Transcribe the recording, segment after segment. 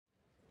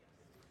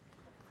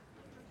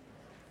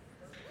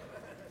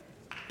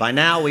By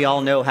now, we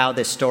all know how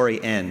this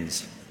story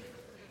ends.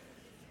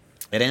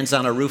 It ends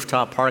on a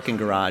rooftop parking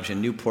garage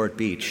in Newport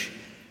Beach,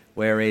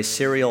 where a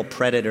serial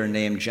predator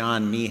named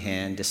John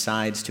Meehan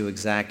decides to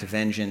exact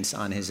vengeance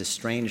on his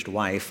estranged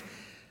wife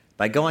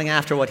by going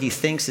after what he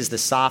thinks is the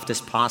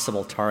softest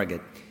possible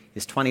target,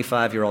 his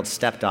 25-year-old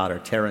stepdaughter,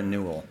 Tara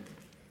Newell.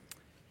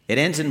 It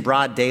ends in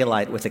broad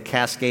daylight with a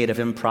cascade of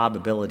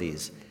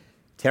improbabilities.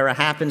 Tara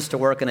happens to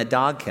work in a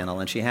dog kennel,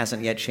 and she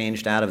hasn't yet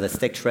changed out of the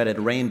thick-shredded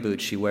rain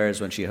boots she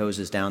wears when she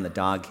hoses down the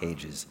dog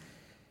cages.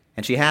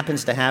 And she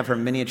happens to have her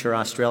miniature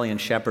Australian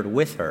Shepherd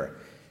with her.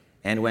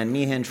 And when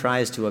Meehan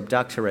tries to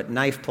abduct her at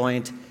knife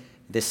point,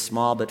 this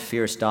small but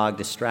fierce dog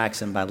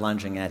distracts him by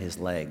lunging at his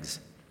legs.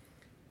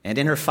 And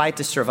in her fight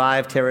to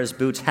survive, Tara's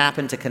boots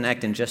happen to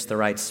connect in just the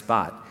right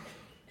spot.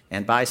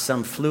 And by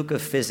some fluke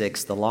of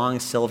physics, the long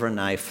silver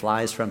knife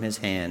flies from his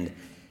hand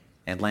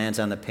and lands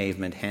on the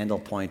pavement, handle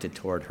pointed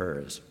toward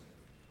hers.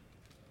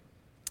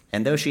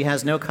 And though she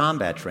has no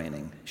combat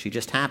training, she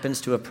just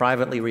happens to have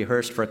privately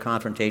rehearsed for a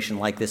confrontation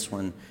like this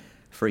one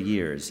for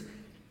years.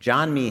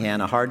 John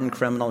Meehan, a hardened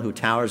criminal who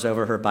towers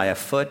over her by a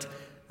foot,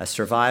 a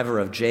survivor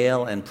of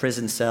jail and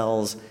prison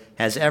cells,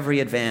 has every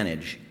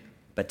advantage,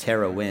 but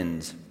Tara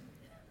wins.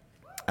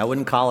 I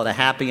wouldn't call it a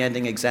happy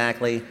ending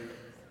exactly,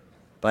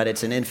 but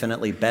it's an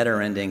infinitely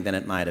better ending than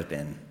it might have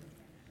been.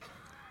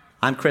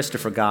 I'm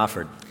Christopher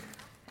Goffard.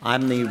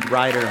 I'm the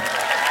writer.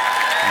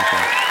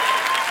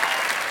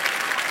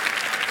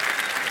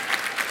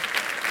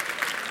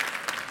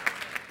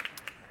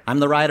 I'm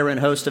the writer and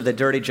host of the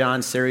Dirty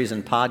John series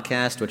and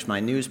podcast, which my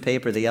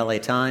newspaper, the LA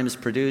Times,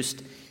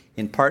 produced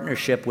in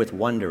partnership with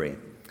Wondery.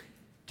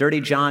 Dirty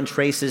John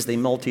traces the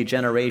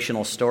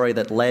multi-generational story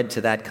that led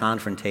to that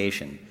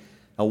confrontation.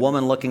 A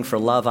woman looking for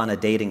love on a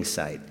dating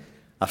site.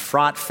 A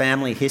fraught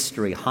family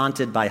history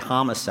haunted by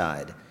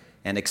homicide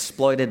and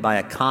exploited by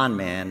a con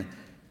man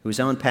whose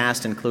own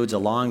past includes a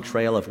long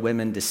trail of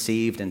women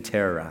deceived and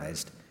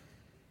terrorized.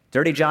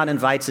 Dirty John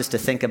invites us to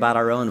think about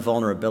our own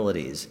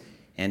vulnerabilities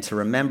and to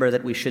remember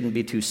that we shouldn't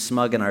be too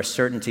smug in our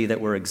certainty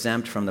that we're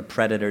exempt from the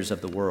predators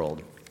of the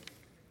world.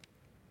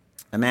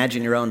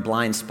 Imagine your own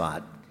blind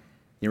spot,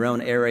 your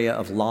own area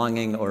of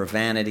longing or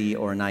vanity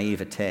or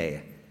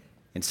naivete.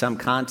 In some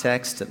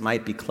context, it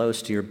might be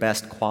close to your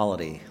best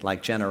quality,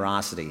 like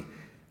generosity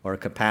or a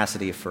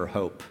capacity for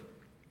hope.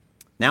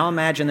 Now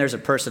imagine there's a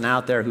person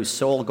out there whose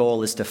sole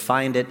goal is to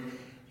find it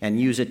and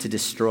use it to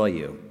destroy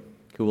you,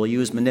 who will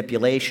use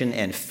manipulation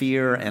and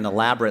fear and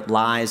elaborate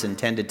lies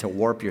intended to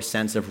warp your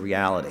sense of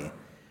reality.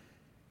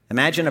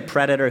 Imagine a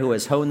predator who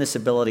has honed this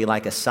ability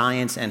like a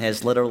science and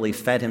has literally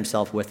fed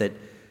himself with it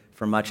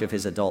for much of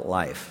his adult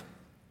life.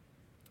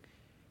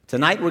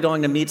 Tonight we're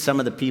going to meet some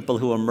of the people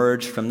who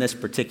emerged from this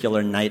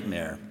particular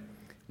nightmare,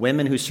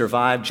 women who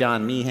survived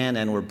John Meehan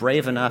and were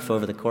brave enough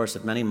over the course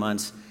of many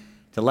months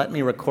to let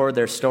me record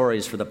their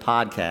stories for the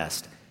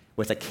podcast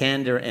with a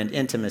candor and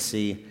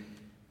intimacy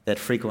that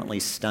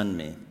frequently stunned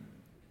me.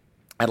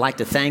 I'd like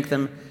to thank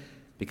them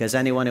because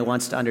anyone who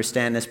wants to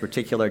understand this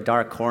particular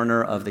dark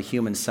corner of the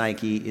human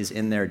psyche is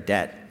in their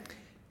debt.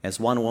 As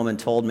one woman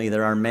told me,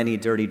 there are many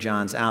Dirty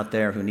Johns out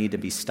there who need to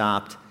be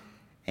stopped,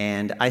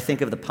 and I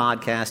think of the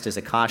podcast as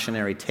a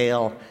cautionary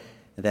tale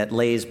that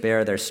lays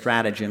bare their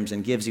stratagems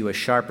and gives you a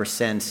sharper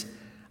sense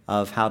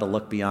of how to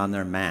look beyond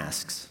their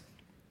masks.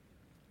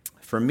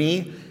 For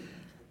me,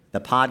 the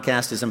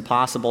podcast is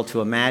impossible to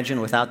imagine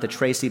without the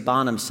Tracy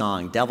Bonham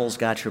song, Devil's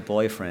Got Your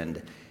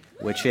Boyfriend,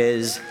 which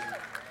is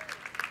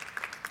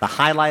the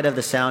highlight of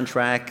the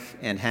soundtrack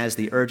and has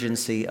the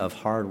urgency of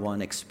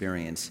hard-won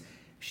experience.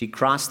 She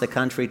crossed the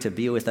country to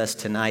be with us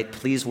tonight.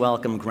 Please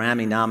welcome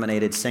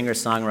Grammy-nominated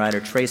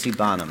singer-songwriter Tracy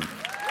Bonham.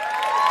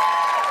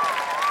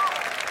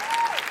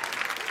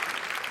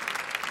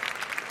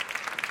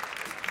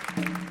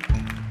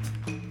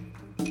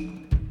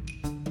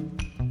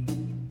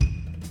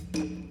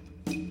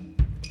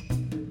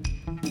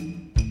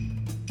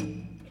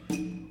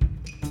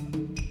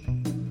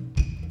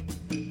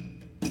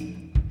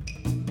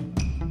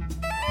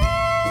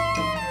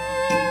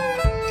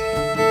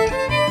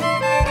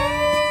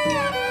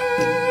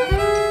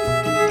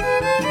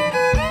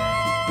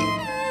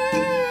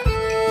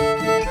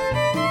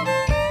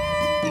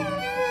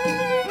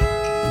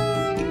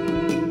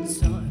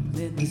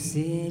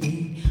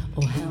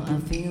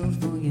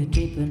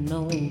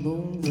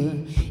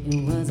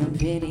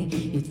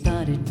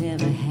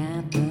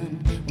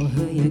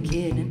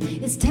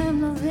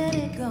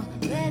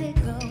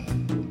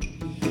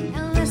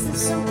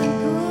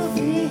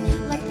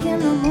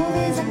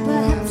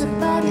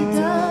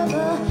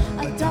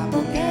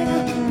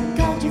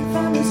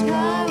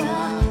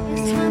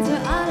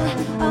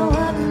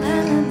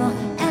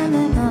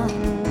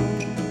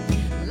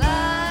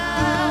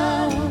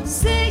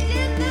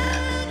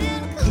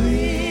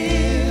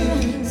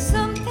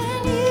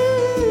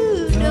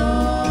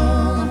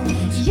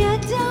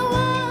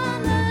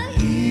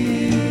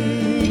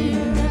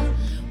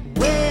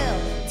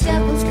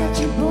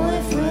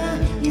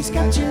 He's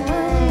got your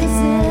way, he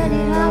said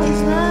he'd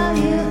always love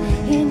you.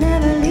 He never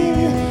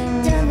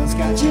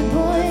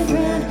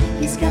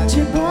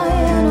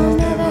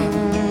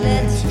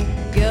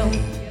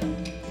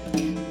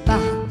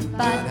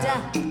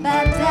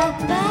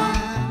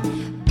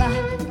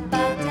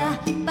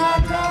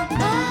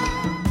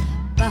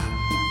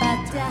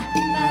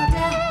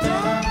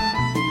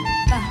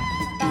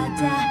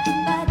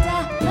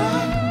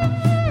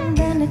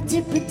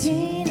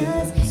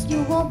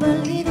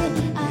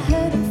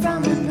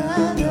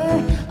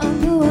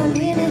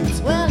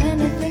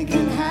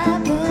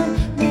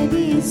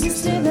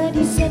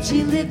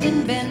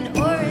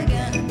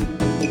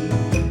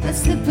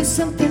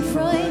something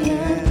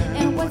Freudian,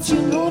 and what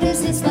you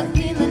notice is like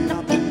peeling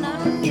up an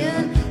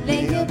onion,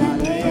 layer by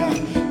layer,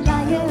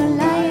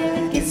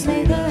 liar, it gets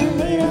later and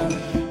later,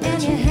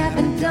 and you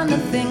haven't done a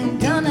thing,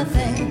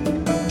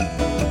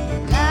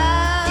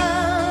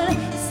 loud,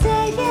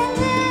 say it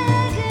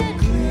loud and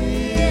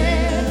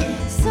clear,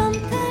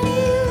 something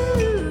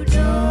you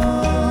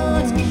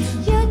don't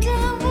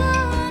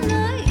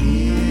wanna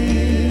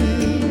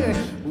hear.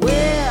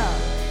 Well,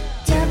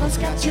 devil's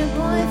got your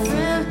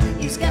boyfriend,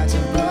 he's got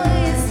your boy,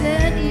 he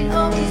said he'd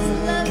always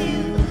love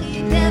you,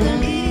 he'd never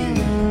leave.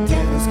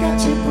 Devil's got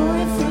your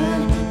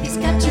boyfriend, he's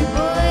got your boy,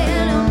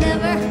 and he'll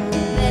never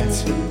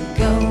let you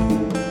go.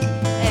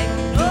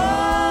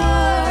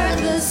 Ignore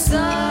the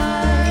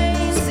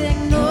signs,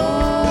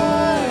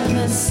 ignore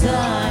the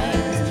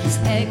signs,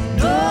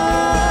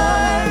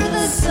 ignore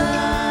the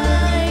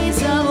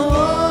signs of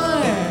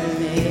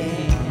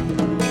warning.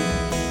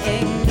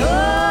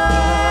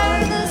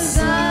 Ignore the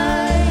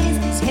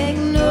signs,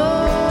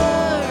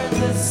 ignore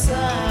the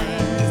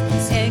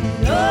signs,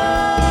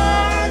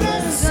 ignore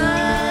the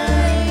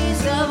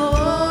signs of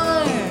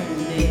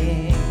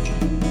warning.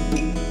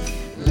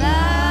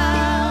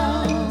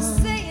 Loud,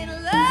 say it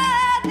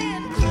loud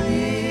and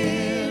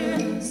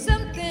clear,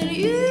 something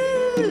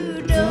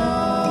you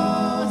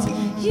don't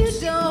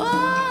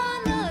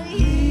wanna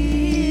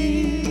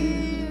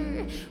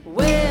hear.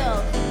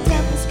 Well,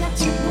 devil's got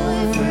your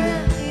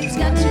boyfriend, he's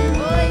got your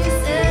boy, he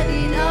said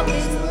he'd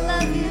always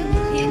love you,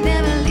 he'd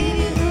never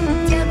leave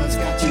you. Devil's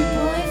got your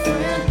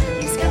boyfriend,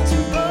 he's got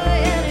your boy,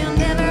 and he'll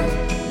never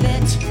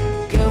let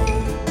you go.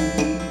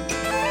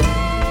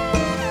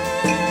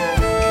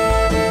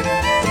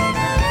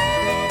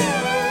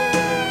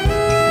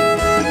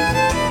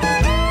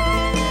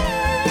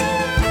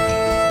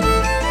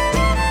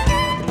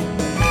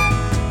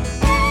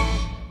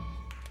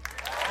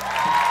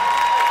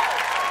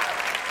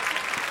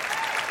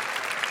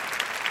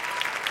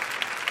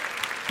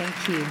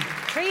 Thank you.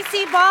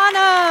 Tracy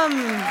Bonham.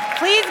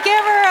 Please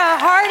give her a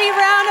hearty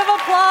round of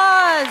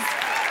applause.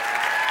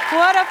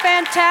 What a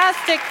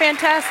fantastic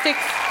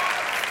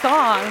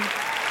song.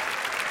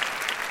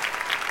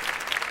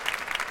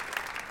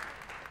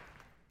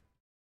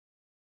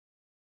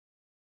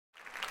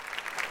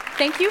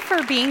 Thank you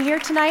for being here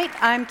tonight.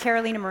 I'm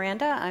Carolina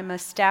Miranda. I'm a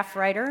staff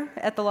writer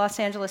at the Los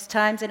Angeles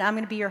Times, and I'm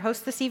going to be your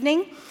host this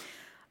evening.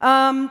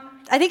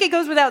 I think it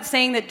goes without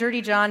saying that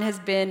Dirty John has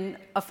been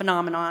a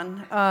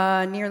phenomenon.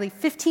 Nearly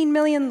 15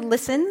 million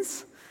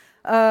listens,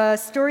 a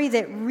story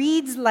that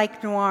reads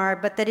like noir,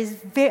 but that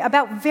is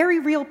about very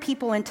real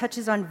people and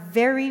touches on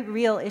very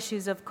real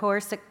issues of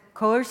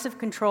coercive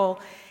control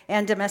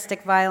and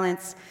domestic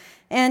violence.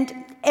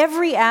 And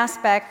every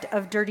aspect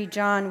of Dirty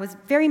John was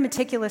very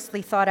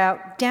meticulously thought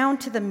out, down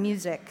to the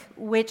music,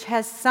 which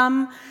has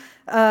some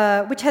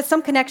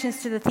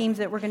connections to the themes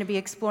that we're going to be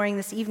exploring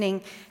this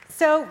evening.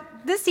 So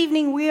this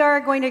evening, we are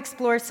going to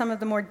explore some of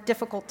the more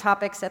difficult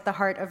topics at the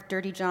heart of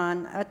Dirty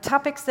John,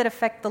 topics that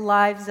affect the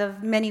lives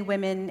of many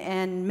women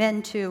and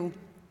men, too.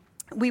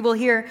 We will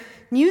hear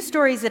news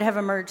stories that have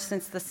emerged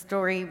since the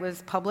story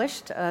was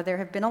published. There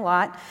have been a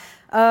lot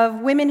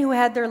of women who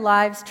had their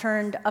lives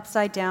turned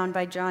upside down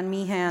by John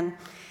Meehan.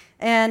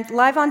 And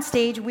live on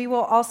stage, we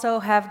will also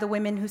have the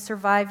women who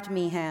survived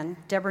Meehan,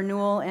 Deborah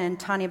Newell and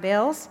Tanya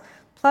Bales,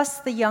 plus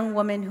the young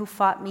woman who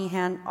fought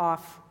Meehan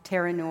off,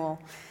 Tara Newell.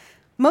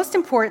 Most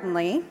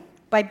importantly,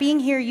 by being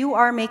here, you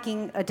are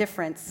making a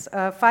difference.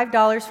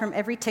 $5 from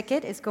every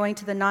ticket is going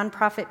to the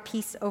nonprofit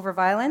Peace Over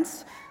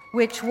Violence,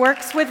 which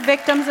works with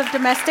victims of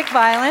domestic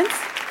violence.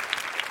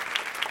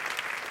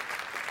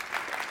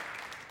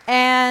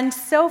 And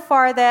so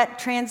far, that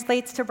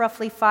translates to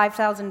roughly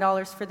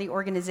 $5,000 for the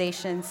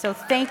organization. So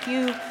thank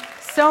you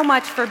so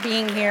much for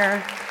being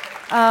here.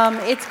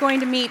 It's going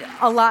to mean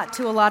a lot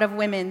to a lot of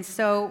women.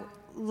 So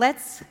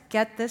let's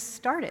get this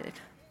started.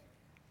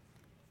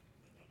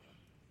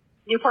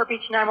 Newport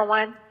Beach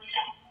 911.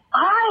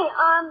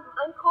 Hi, I'm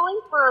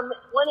calling from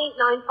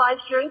 1895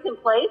 Sherrington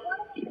Place,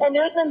 and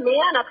there's a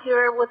man up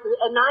here with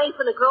a knife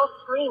and a girl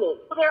screaming.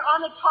 They're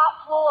on the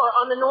top floor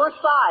on the north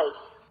side.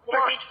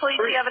 Newport Beach Police,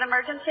 do you have an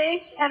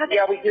emergency?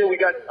 Yeah, we do. We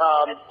got,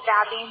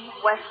 Stabbing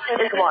west. Is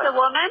Hey, this come on. a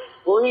woman?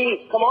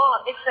 breathe. Come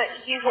on.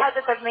 You had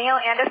this a male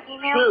and a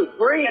female? Dude,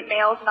 breathe. The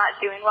male's not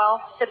doing well.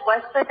 Said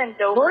Westcliff and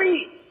Dover.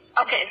 Breathe.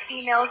 Okay,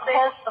 females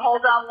there.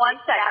 Hold on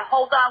 1 second.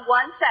 Hold on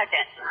 1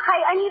 second. Hi,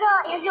 I need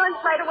an ambulance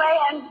right away,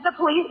 and the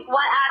police.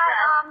 What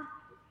address?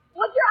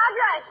 What's your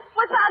address?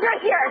 What's the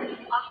address here?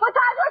 What's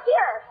the address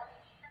here?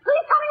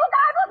 Please tell me what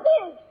the address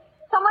is.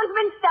 Someone's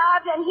been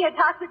stabbed, and he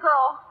attacked a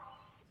girl.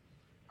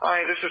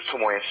 Hi, this is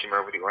Tomoya Shima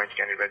with the Orange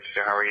County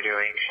Register. How are you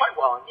doing? Quite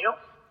well, and you?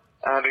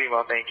 Doing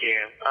well, thank you.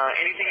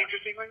 Anything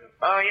interesting going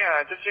on?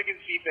 Yeah, just checking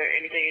to see if there's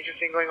anything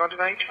interesting going on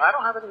tonight. I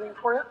don't have anything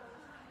for you.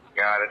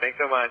 Got it. Thanks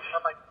so much.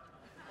 Bye-bye.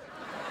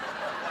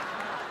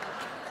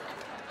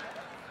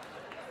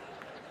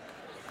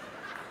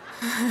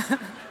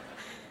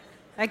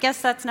 I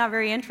guess that's not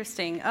very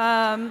interesting.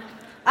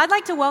 I'd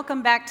like to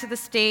welcome back to the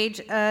stage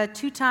a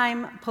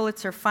two-time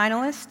Pulitzer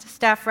finalist,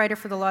 staff writer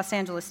for the Los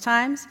Angeles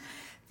Times,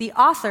 the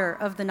author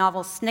of the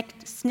novel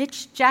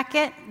Snitch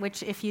Jacket,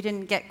 which if you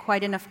didn't get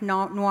quite enough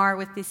noir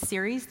with this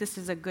series, this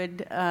is a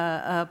good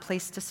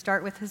place to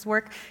start with his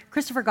work.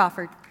 Christopher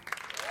Goffard.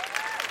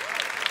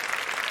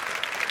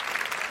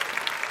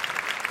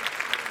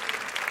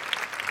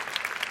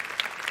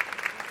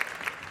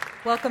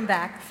 Welcome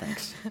back.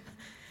 Thanks.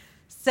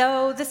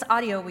 So this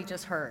audio we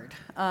just heard,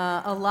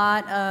 a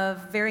lot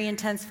of very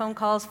intense phone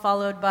calls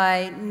followed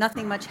by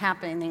nothing much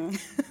happening.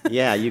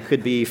 Yeah, you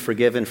could be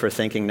forgiven for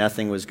thinking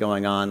nothing was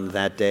going on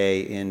that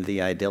day in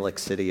the idyllic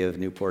city of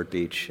Newport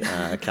Beach,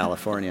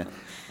 California.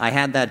 I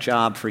had that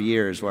job for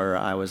years where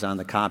I was on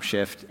the cop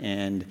shift,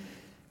 and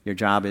your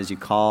job is you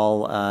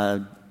call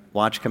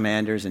watch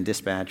commanders and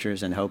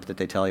dispatchers and hope that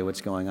they tell you what's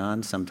going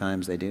on.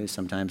 Sometimes they do,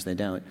 sometimes they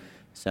don't.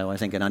 So I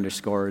think it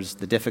underscores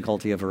the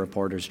difficulty of a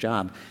reporter's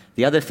job.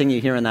 The other thing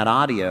you hear in that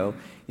audio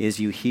is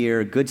you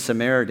hear Good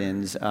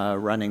Samaritans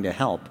running to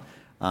help.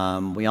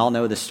 We all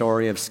know the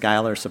story of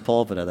Skylar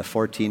Sepulveda, the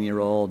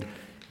 14-year-old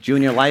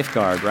junior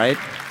lifeguard, right?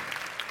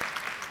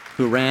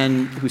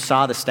 Who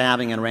saw the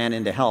stabbing and ran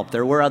in to help.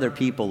 There were other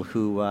people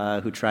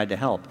who tried to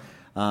help.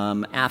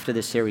 After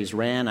the series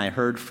ran, I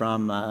heard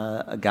from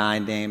a guy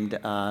named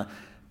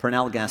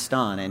Pernell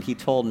Gaston, and he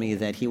told me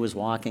that he was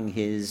walking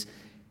his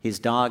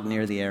dog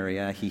near the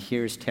area. He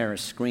hears Tara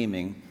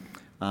screaming,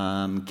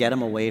 get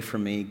him away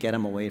from me, get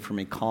him away from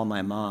me, call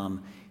my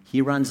mom.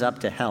 He runs up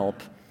to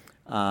help,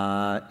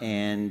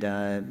 and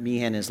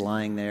Meehan is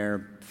lying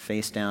there,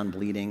 face down,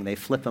 bleeding. They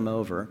flip him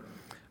over,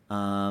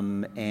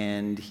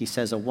 and he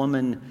says, a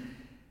woman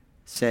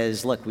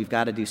says, look, we've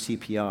got to do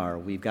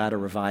CPR, we've got to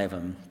revive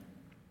him.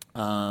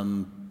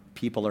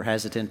 People are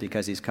hesitant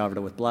because he's covered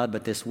with blood,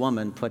 but this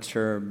woman puts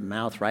her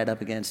mouth right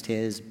up against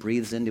his,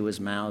 breathes into his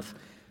mouth,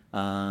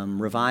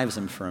 revives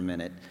him for a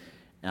minute,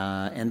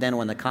 and then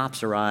when the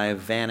cops arrive,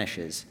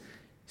 vanishes.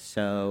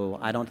 So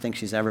I don't think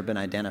she's ever been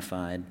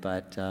identified,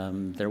 but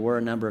there were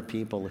a number of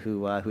people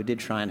who did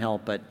try and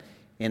help, but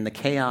in the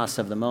chaos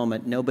of the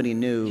moment, nobody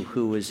knew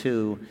who was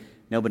who.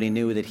 Nobody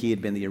knew that he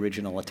had been the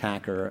original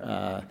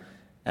attacker,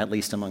 at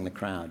least among the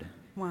crowd.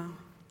 Wow.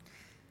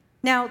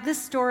 Now,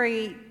 this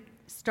story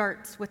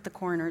starts with the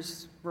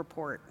coroner's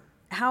report.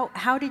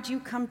 How did you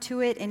come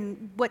to it,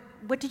 and what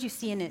did you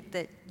see in it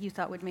that you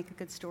thought would make a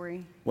good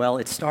story? Well,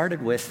 it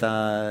started with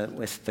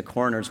the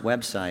coroner's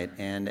website,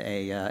 and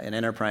an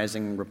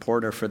enterprising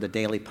reporter for the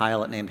Daily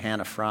Pilot named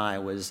Hannah Fry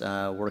was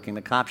working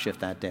the cop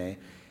shift that day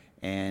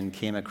and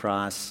came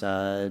across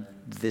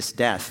this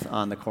death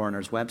on the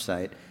coroner's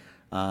website.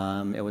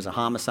 It was a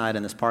homicide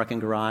in this parking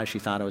garage. She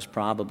thought it was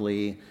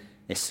probably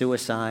a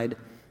suicide,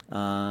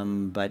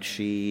 but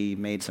she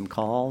made some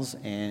calls,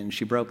 and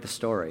she broke the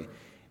story.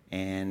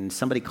 And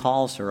somebody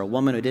calls her, a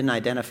woman who didn't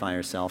identify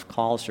herself,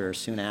 calls her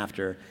soon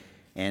after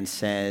and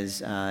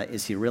says,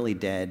 is he really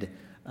dead?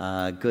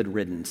 Good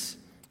riddance.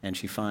 And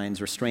she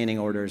finds restraining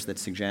orders that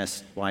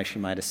suggest why she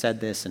might have said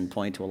this and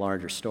point to a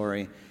larger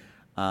story.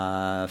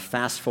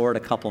 Fast forward a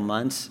couple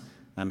months,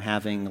 I'm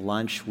having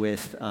lunch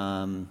with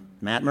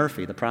Matt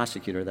Murphy, the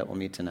prosecutor that we'll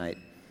meet tonight.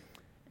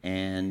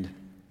 And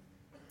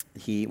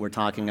we're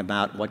talking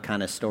about what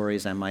kind of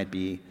stories that might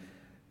be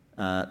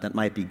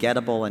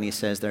gettable, and he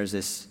says there's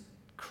this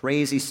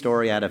crazy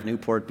story out of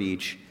Newport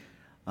Beach.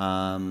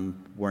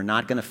 We're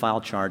not going to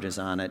file charges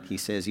on it. He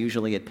says,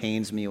 usually it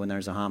pains me when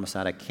there's a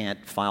homicide. I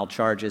can't file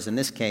charges. In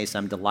this case,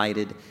 I'm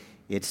delighted.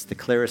 It's the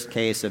clearest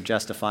case of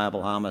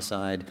justifiable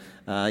homicide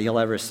you'll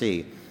ever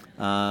see.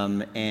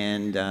 Because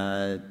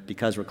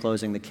we're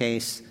closing the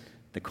case,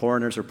 the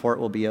coroner's report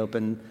will be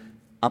open.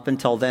 Up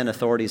until then,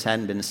 authorities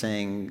hadn't been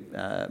saying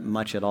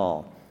much at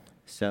all.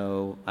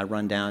 So I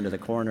run down to the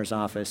coroner's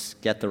office,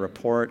 get the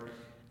report,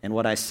 and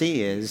what I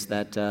see is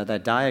that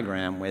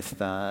diagram with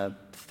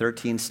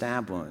 13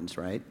 stab wounds,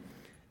 right?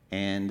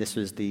 And this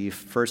was the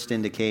first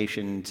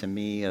indication to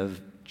me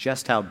of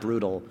just how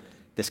brutal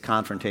this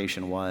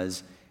confrontation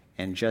was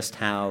and just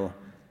how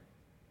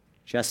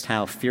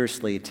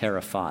fiercely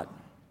Tara fought.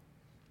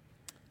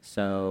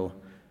 So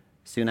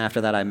soon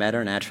after that, I met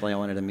her. Naturally, I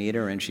wanted to meet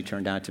her, and she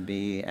turned out to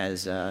be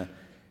as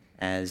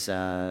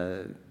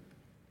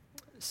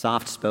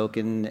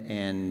soft-spoken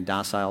and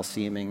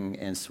docile-seeming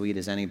and sweet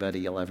as anybody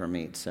you'll ever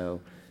meet.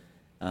 So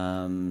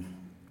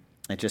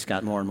it just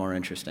got more and more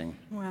interesting.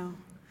 Wow.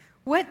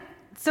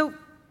 So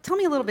tell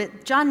me a little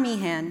bit, John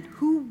Meehan,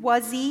 who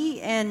was he?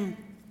 And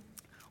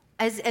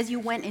as you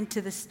went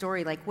into the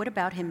story, like, what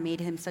about him made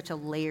him such a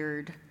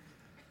layered,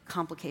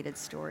 complicated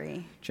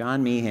story?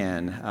 John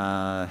Meehan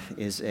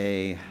is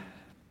a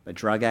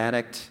drug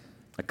addict,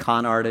 a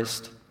con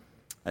artist,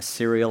 a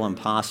serial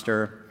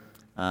imposter,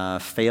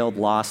 failed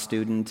law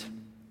student,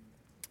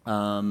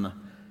 a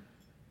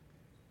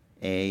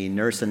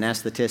nurse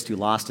anesthetist who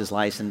lost his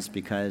license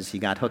because he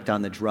got hooked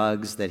on the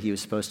drugs that he was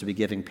supposed to be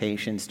giving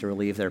patients to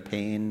relieve their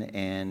pain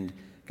and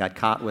got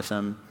caught with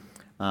them.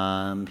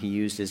 He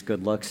used his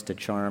good looks to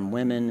charm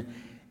women,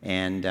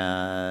 and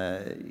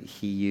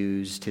he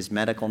used his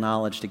medical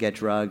knowledge to get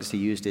drugs. He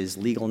used his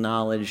legal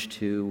knowledge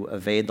to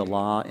evade the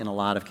law in a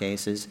lot of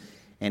cases,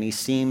 and he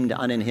seemed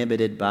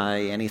uninhibited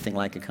by anything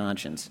like a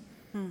conscience.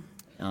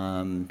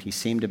 He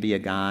seemed to be a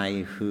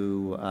guy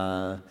who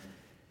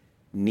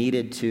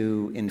needed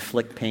to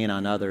inflict pain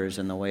on others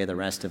in the way the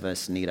rest of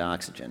us need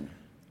oxygen.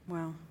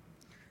 Wow.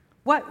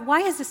 Why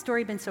has this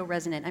story been so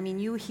resonant? I mean,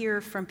 you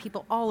hear from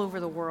people all over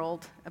the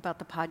world about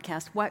the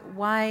podcast.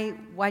 Why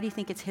do you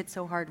think it's hit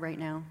so hard right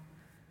now?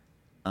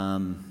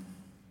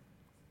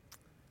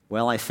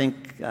 Well, I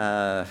think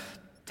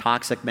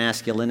toxic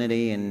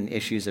masculinity and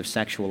issues of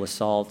sexual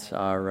assault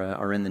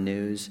are in the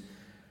news.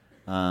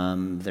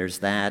 There's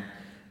that.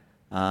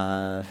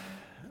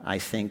 I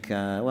think,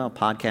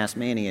 podcast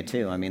mania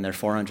too. I mean, there are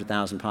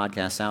 400,000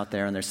 podcasts out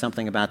there, and there's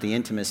something about the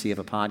intimacy of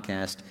a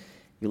podcast.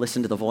 You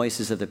listen to the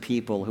voices of the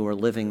people who are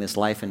living this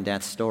life and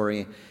death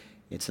story.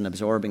 It's an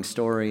absorbing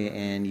story,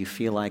 and you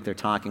feel like they're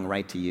talking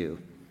right to you,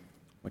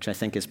 which I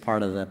think is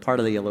part of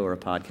the allure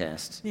of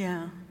podcasts.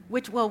 Yeah.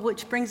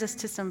 Which brings us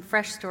to some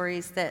fresh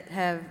stories that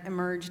have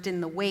emerged in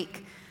the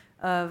wake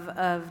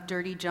of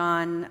Dirty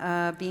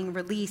John being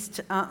released.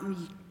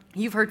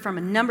 You've heard from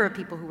a number of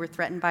people who were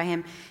threatened by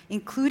him,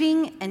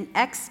 including an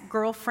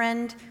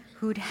ex-girlfriend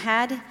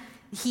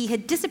he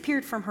had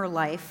disappeared from her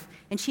life,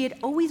 and she had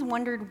always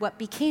wondered what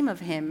became of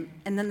him,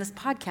 and then this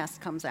podcast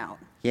comes out.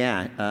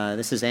 Yeah,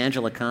 this is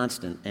Angela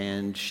Constant,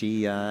 and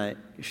she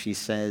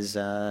says,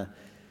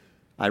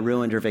 I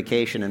ruined her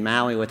vacation in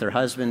Maui with her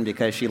husband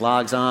because she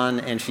logs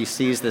on and she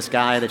sees this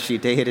guy that she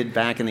dated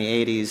back in the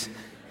 80s,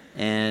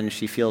 and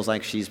she feels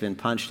like she's been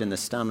punched in the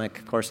stomach.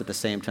 Of course, at the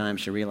same time,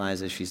 she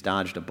realizes she's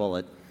dodged a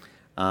bullet.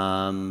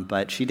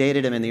 But she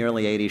dated him in the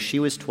early 80s. She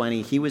was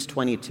 20, he was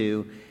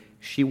 22.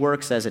 She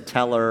works as a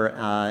teller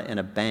in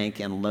a bank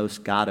in Los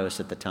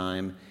Gatos at the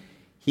time.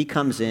 He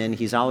comes in,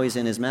 he's always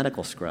in his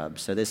medical scrub.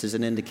 So this is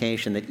an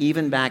indication that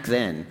even back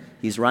then,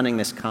 he's running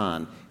this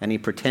con, and he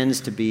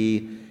pretends to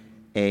be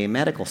a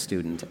medical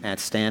student at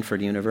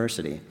Stanford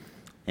University.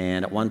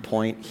 And at one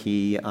point,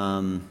 he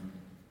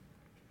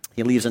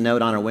leaves a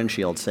note on her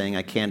windshield saying,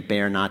 I can't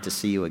bear not to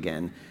see you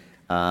again.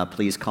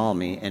 Please call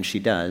me. And she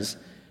does.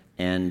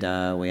 And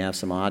we have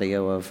some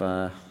audio of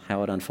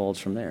how it unfolds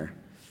from there.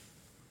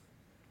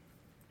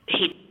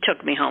 He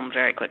took me home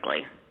very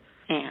quickly,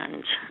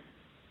 and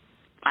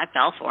I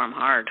fell for him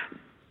hard.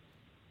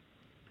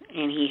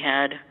 And he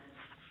had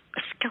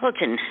a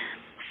skeleton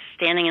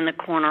standing in the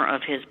corner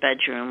of his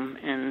bedroom,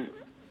 and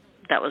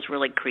that was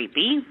really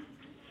creepy.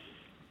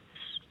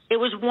 It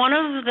was one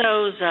of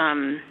those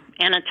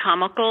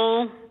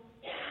anatomical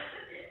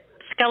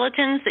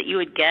skeletons that you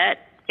would get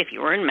if you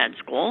were in med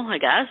school, I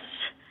guess.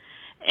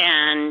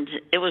 And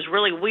it was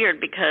really weird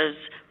because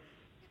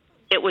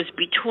it was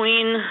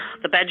between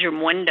the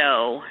bedroom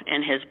window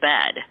and his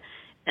bed,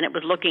 and it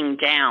was looking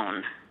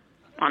down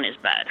on his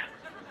bed.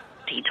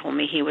 He told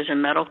me he was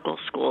in medical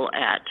school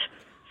at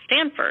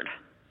Stanford.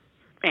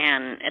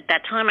 And at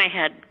that time, I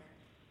had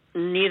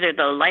neither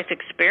the life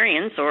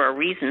experience or a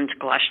reason to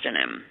question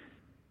him.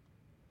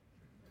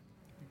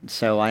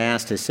 So I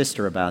asked his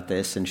sister about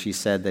this, and she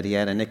said that he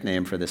had a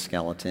nickname for the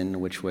skeleton,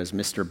 which was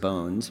Mr.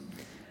 Bones,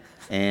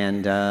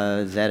 and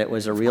that it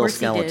was a real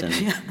skeleton.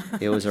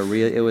 It was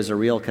a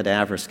real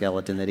cadaver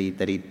skeleton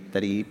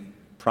that he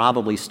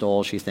probably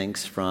stole, she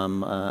thinks,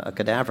 from a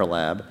cadaver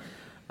lab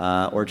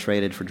or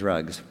traded for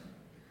drugs.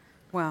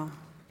 Wow.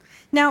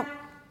 Now,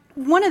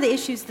 one of the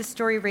issues the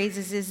story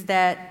raises is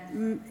that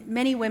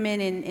many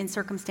women in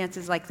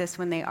circumstances like this,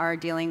 when they are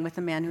dealing with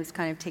a man who's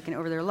kind of taken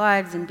over their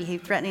lives and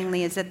behaved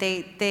threateningly, is that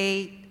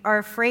they are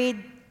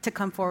afraid to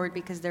come forward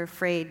because they're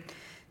afraid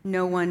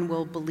no one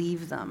will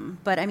believe them.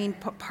 But I mean,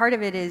 part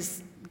of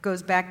it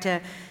goes back to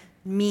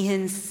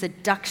Meehan's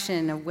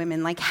seduction of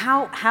women. Like,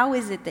 how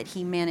is it that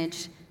he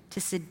managed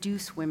to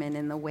seduce women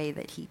in the way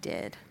that he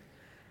did?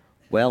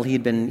 Well,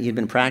 he'd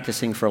been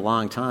practicing for a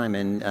long time,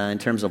 and in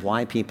terms of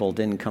why people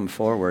didn't come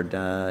forward,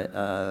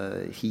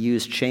 he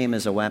used shame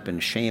as a weapon,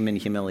 shame and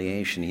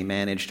humiliation. He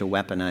managed to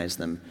weaponize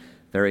them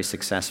very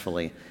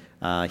successfully.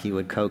 He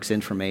would coax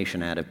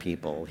information out of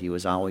people. He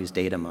was always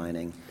data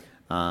mining.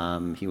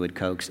 He would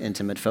coax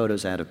intimate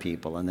photos out of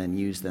people and then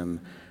use them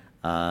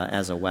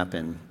as a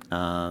weapon.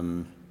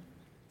 I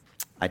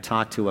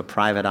talked to a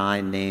private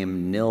eye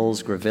named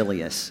Nils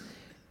Gravilius,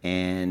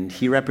 and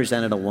he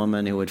represented a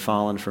woman who had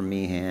fallen for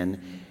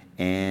Meehan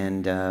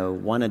and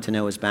wanted to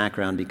know his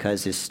background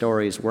because his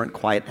stories weren't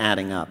quite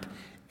adding up.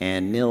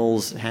 And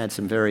Nils had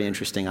some very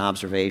interesting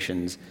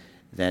observations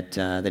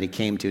that he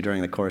came to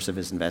during the course of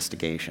his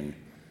investigation.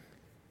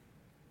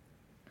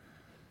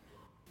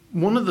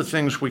 One of the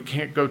things we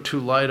can't go too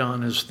light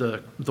on is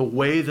the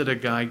way that a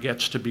guy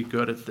gets to be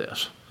good at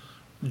this.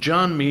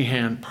 John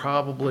Meehan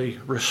probably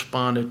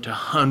responded to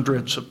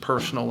hundreds of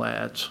personal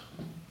ads,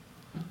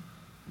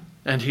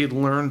 and he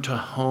learned to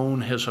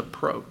hone his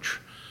approach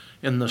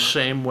in the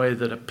same way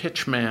that a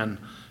pitchman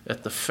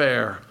at the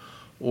fair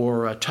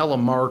or a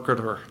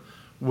telemarketer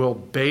will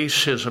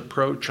base his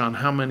approach on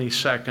how many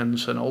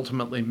seconds and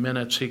ultimately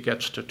minutes he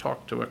gets to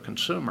talk to a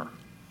consumer.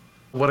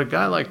 What a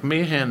guy like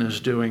Meehan is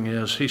doing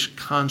is he's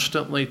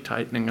constantly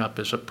tightening up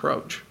his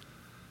approach.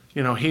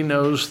 You know, he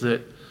knows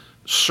that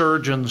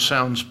surgeon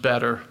sounds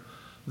better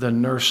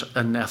than nurse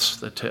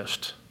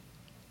anesthetist.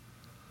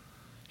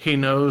 He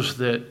knows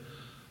that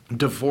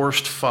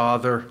divorced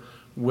father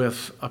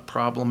with a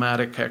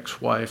problematic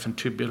ex-wife and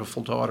 2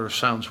 beautiful daughters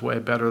sounds way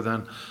better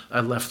than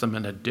I left them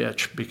in a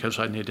ditch because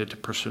I needed to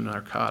pursue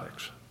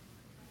narcotics.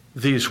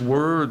 These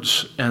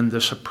words and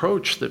this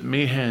approach that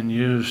Meehan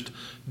used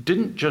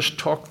didn't just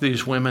talk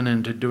these women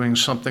into doing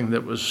something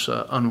that was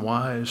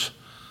unwise.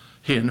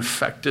 He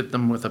infected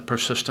them with a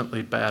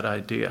persistently bad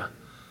idea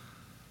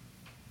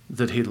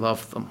that he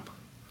loved them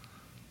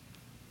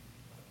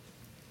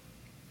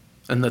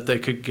and that they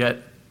could get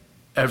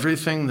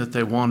everything that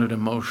they wanted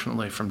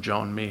emotionally from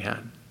John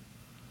Meehan.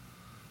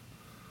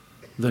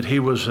 That he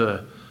was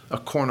a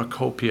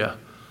cornucopia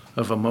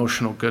of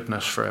emotional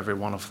goodness for every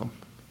one of them.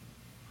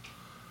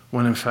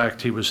 When in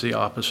fact he was the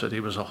opposite. He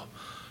was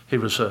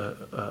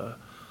a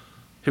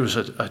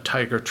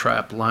tiger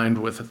trap lined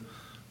with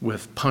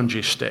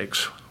punji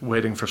stakes,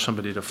 waiting for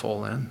somebody to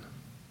fall in.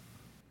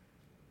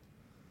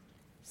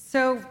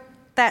 So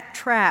that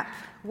trap,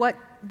 what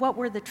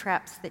were the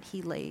traps that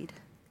he laid?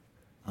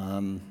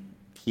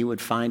 He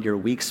would find your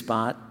weak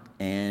spot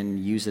and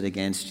use it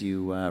against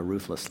you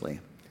ruthlessly.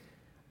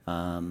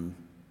 And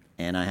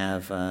I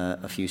have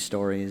a few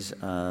stories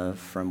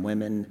from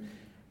women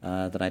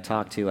that I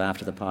talked to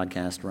after the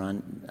podcast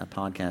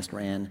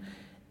ran,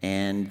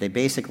 and they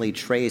basically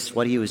trace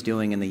what he was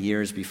doing in the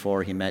years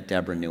before he met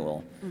Deborah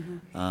Newell.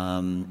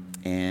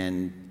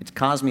 And it's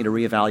caused me to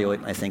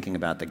reevaluate my thinking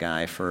about the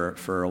guy.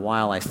 For a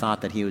while, I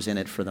thought that he was in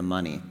it for the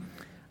money.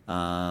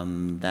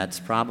 That's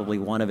probably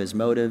one of his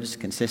motives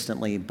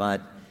consistently,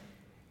 but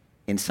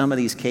in some of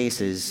these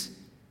cases,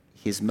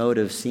 his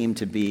motive seemed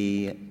to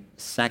be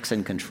sex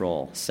and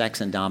control,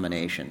 sex and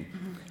domination.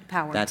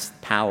 Power. That's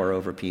power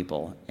over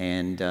people,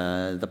 and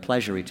the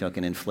pleasure he took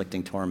in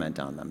inflicting torment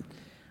on them.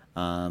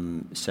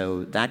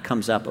 So that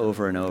comes up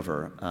over and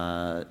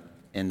over.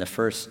 In the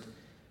first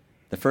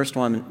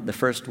woman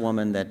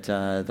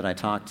that I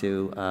talked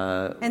to.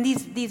 And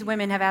these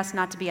women have asked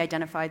not to be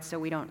identified, so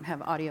we don't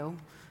have audio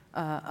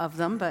of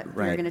them, but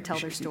Right. they're going to tell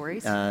their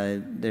stories.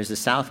 There's a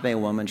South Bay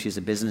woman. She's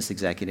a business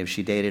executive.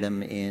 She dated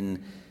him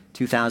in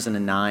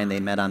 2009. They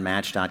met on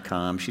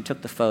Match.com. She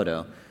took the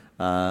photo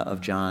of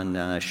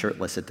John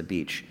shirtless at the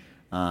beach.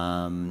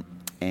 And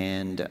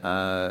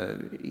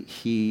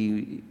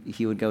he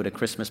would go to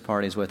Christmas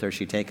parties with her.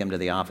 She'd take him to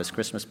the office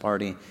Christmas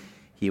party.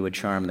 He would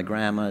charm the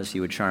grandmas. He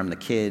would charm the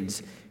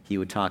kids. He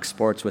would talk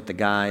sports with the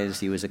guys.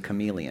 He was a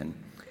chameleon.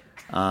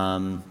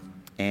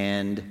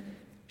 And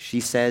she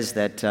says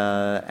that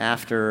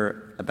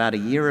after about a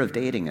year of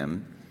dating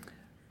him,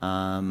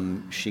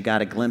 she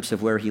got a glimpse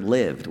of where he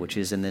lived, which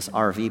is in this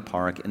RV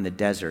park in the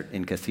desert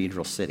in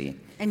Cathedral City.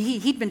 And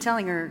he'd been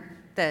telling her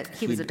that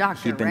he was a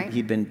doctor, right?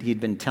 He'd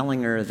been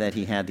telling her that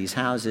he had these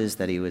houses,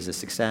 that he was a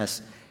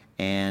success,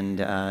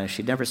 and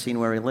she'd never seen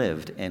where he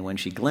lived. And when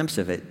she gets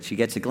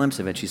a glimpse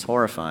of it, she's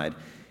horrified.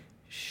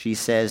 She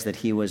says that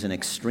he was an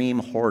extreme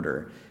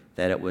hoarder,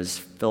 that it was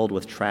filled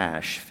with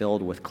trash,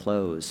 filled with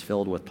clothes,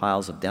 filled with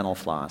piles of dental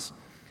floss.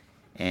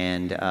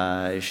 And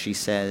she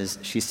says,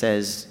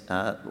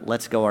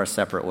 let's go our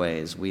separate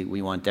ways.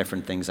 We want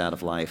different things out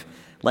of life.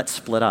 Let's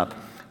split up.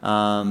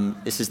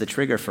 This is the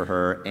trigger for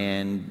her,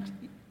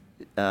 and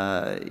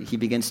he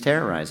begins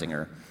terrorizing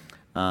her.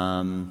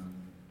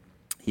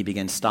 He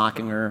begins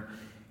stalking her.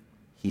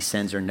 He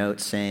sends her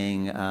notes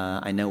saying,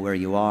 I know where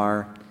you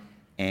are.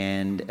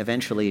 And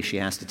eventually she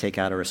has to take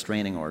out a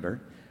restraining order.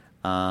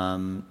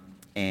 One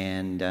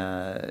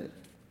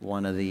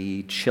of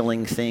the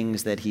chilling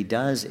things that he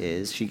does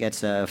is she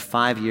gets a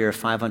 5-year,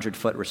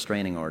 500-foot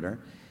restraining order,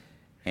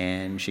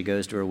 and she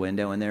goes to her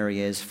window, and there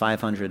he is,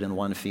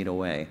 501 feet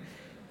away.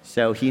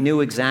 So he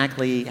knew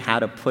exactly how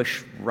to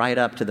push right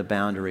up to the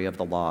boundary of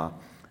the law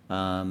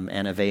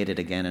and evade it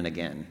again and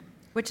again.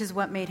 Which is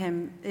what made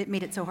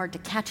it so hard to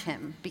catch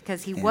him,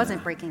 because he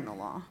wasn't breaking the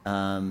law.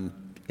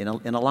 In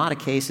a lot of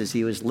cases,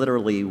 he was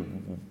literally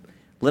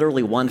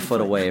 1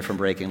 foot away from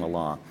breaking the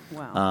law.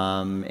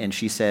 Wow. And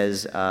she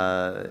says,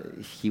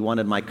 he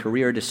wanted my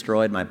career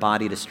destroyed, my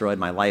body destroyed,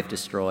 my life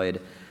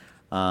destroyed.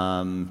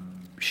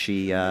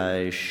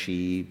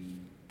 She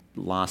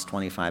lost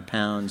 25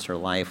 pounds. Her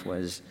life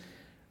was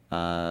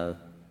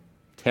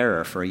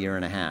terror for a year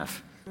and a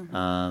half.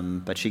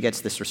 But she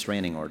gets this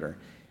restraining order.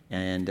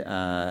 And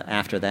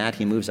after that,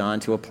 he moves on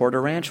to a Porter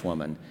Ranch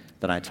woman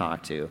that I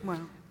talked to.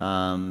 Wow.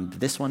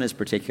 This one is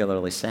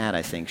particularly sad,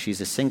 I think.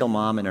 She's a single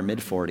mom in her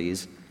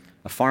mid-40s,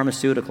 a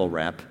pharmaceutical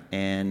rep,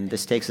 and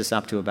this takes us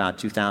up to about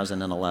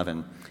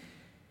 2011.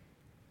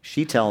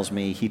 She tells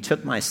me, he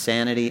took my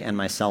sanity and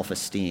my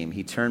self-esteem.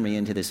 He turned me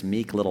into this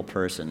meek little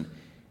person.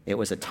 It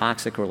was a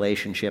toxic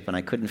relationship, and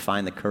I couldn't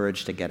find the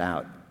courage to get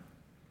out.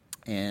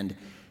 And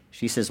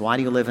she says, why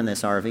do you live in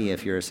this RV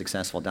if you're a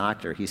successful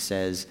doctor? He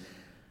says,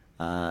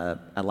 I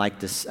like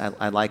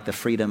the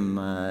freedom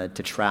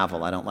to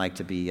travel. I don't like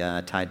to be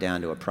tied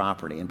down to a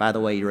property. And by the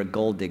way, you're a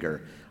gold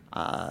digger.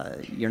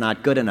 You're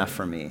not good enough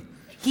for me.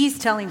 He's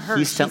telling her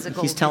she's a gold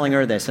He's telling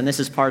her this, and this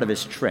is part of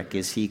his trick,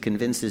 is he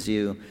convinces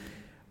you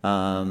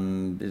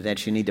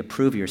that you need to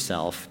prove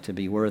yourself to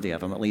be worthy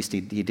of him. At least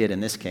he did in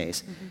this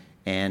case.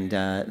 And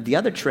the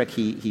other trick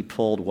he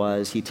pulled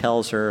was he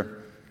tells her,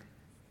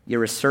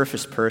 you're a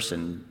surface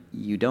person.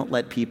 You don't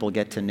let people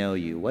get to know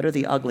you. What are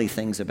the ugly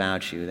things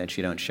about you that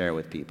you don't share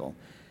with people?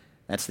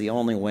 That's the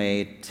only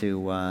way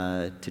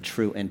to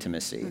true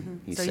intimacy,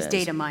 he So says. he's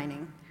data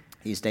mining.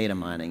 He's data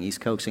mining. He's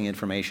coaxing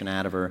information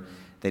out of her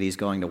that he's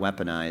going to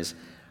weaponize.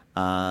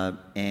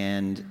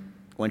 And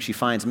when she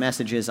finds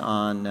messages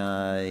on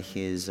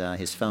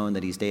his phone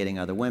that he's dating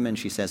other women,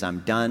 she says,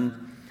 I'm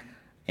done.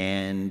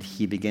 And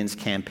he begins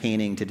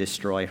campaigning to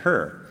destroy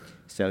her.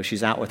 So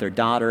she's out with her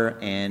daughter,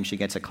 and she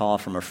gets a call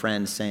from a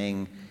friend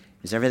saying,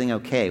 is everything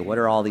okay? What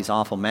are all these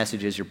awful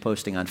messages you're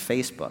posting on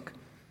Facebook?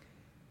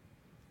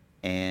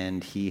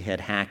 And he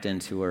had hacked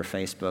into her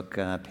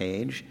Facebook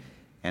page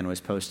and was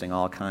posting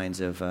all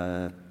kinds of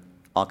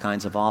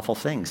awful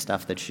things,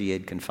 stuff that she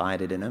had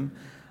confided in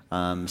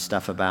him,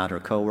 stuff about her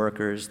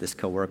coworkers. This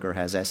coworker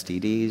has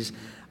STDs.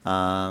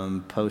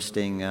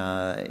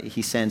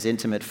 He sends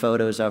intimate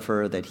photos of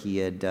her that he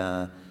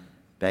had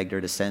begged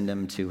her to send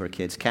him to her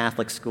kid's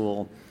Catholic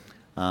school.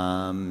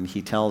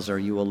 He tells her,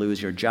 you will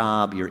lose your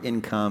job, your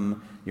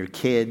income, your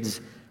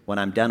kids. When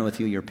I'm done with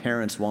you, your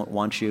parents won't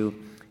want you.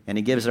 And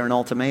he gives her an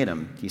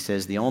ultimatum. He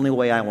says, the only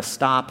way I will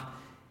stop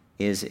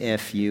is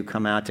if you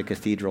come out to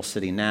Cathedral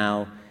City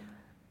now.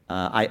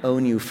 I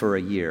own you for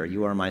a year.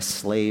 You are my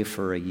slave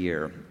for a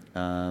year.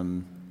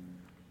 And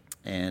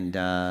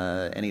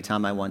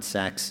anytime I want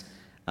sex,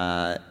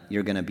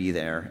 you're going to be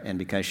there. And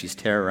because she's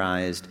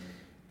terrorized,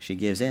 she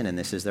gives in, and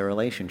this is their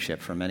relationship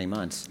for many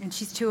months. And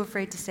she's too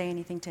afraid to say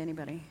anything to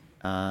anybody.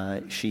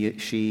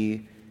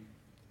 She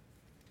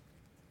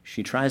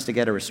tries to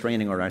get a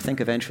restraining order. I think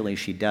eventually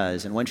she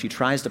does. And when she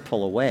tries to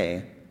pull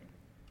away,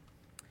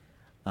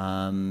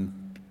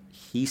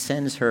 he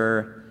sends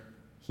her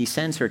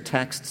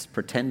texts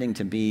pretending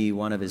to be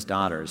one of his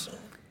daughters.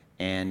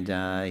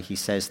 And he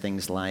says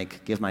things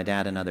like, give my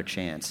dad another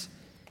chance.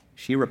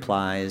 She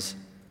replies,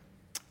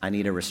 I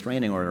need a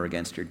restraining order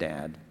against your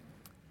dad.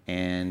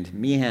 And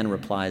Meehan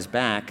replies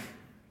back,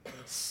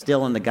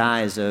 still in the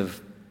guise of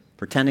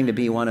pretending to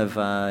be one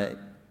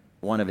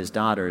of his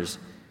daughters,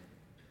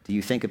 do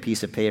you think a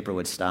piece of paper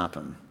would stop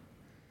him?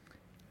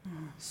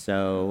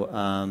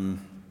 So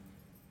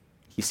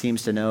he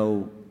seems to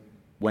know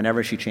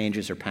whenever she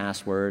changes her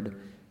password,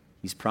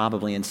 he's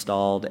probably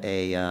installed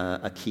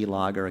a key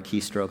logger, a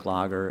keystroke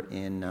logger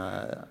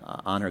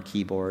on her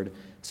keyboard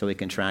so he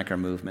can track her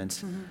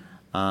movements.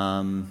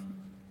 And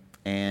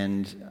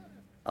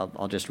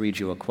I'll just read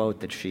you a quote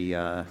that she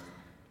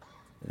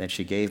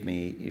gave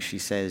me. She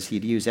says,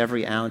 he'd use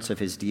every ounce of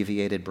his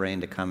deviated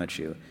brain to come at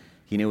you.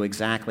 He knew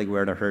exactly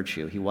where to hurt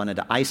you. He wanted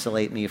to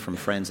isolate me from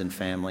friends and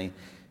family.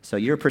 So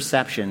your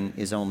perception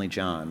is only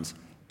John's.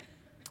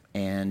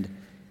 And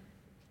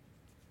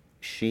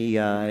she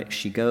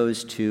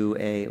goes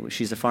to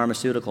she's a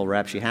pharmaceutical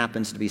rep. She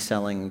happens to be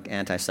selling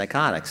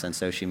antipsychotics, and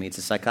so she meets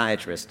a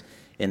psychiatrist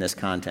in this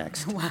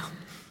context. Wow.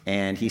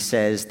 And he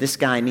says, this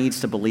guy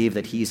needs to believe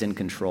that he's in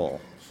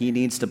control. He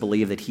needs to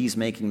believe that he's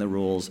making the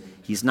rules.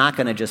 He's not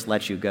going to just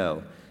let you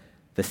go.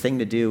 The thing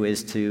to do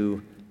is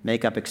to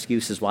make up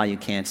excuses why you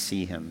can't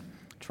see him.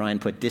 Try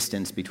and put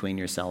distance between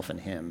yourself and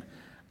him.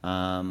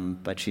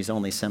 But she's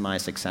only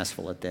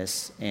semi-successful at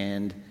this.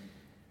 And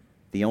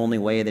the only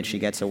way that she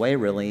gets away,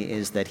 really,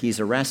 is that he's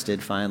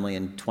arrested finally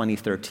in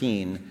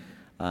 2013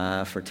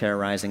 for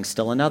terrorizing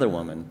still another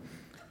woman.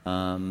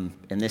 And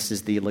this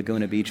is the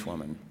Laguna Beach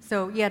woman.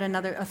 So yet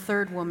a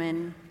third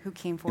woman who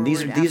came forward.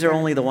 And these are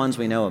only the ones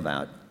we know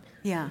about.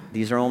 Yeah.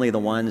 These are only the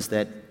ones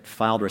that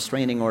filed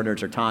restraining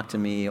orders or talked to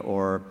me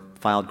or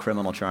filed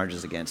criminal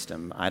charges against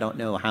him. I don't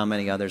know how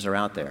many others are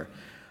out there.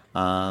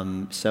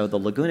 So the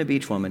Laguna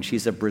Beach woman,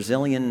 she's a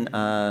Brazilian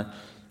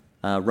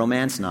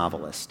romance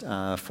novelist,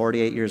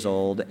 48 years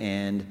old,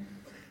 and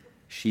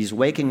she's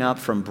waking up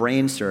from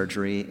brain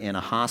surgery in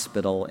a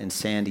hospital in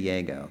San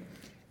Diego.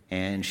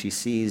 And she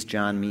sees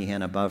John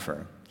Meehan above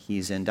her.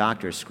 He's in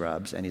doctor's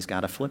scrubs, and he's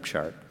got a flip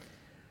chart.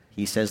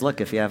 He says, look,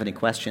 if you have any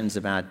questions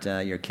about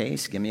your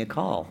case, give me a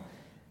call.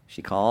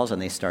 She calls, and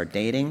they start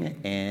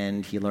dating,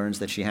 and he learns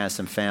that she has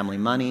some family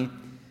money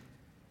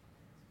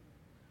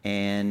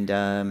and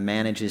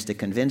manages to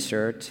convince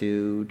her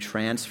to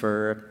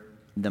transfer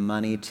the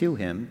money to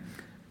him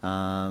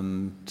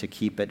to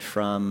keep it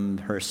from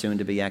her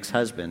soon-to-be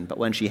ex-husband. But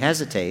when she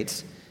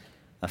hesitates,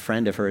 a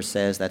friend of hers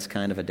says, that's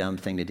kind of a dumb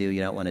thing to do.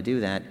 You don't want to do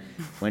that.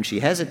 When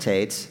she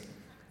hesitates,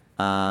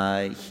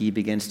 he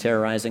begins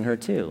terrorizing her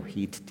too.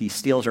 He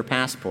steals her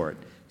passport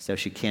so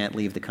she can't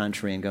leave the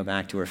country and go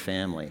back to her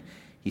family.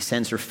 He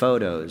sends her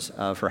photos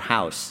of her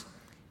house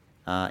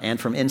and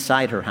from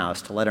inside her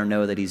house to let her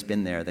know that he's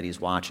been there, that he's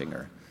watching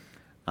her.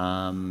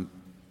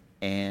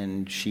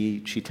 And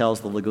she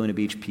tells the Laguna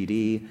Beach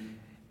PD.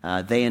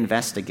 They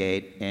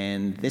investigate,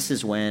 and this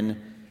is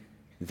when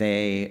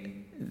they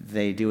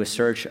do a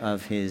search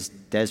of his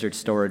desert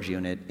storage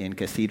unit in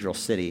Cathedral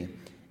City,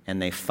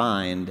 and they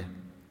find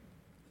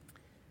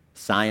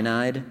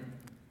cyanide,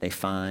 they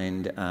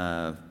find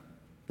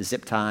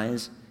zip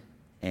ties,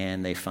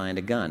 and they find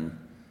a gun.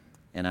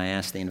 And I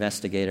asked the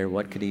investigator,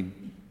 what could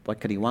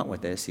he want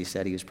with this? He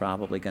said he was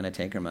probably going to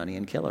take her money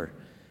and kill her.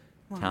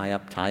 Wow.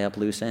 Tie up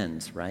loose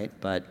ends, right?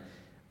 But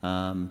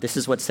this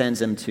is what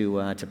sends him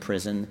to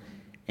prison,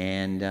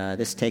 and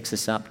this takes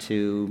us up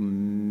to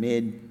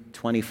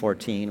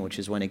mid-2014, which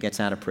is when he gets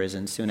out of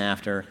prison. Soon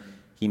after,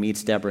 he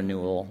meets Deborah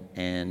Newell,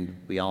 and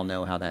we all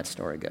know how that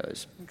story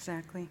goes.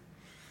 Exactly.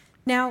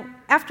 Now,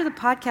 after the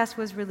podcast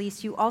was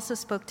released, you also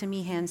spoke to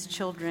Meehan's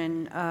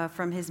children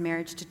from his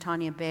marriage to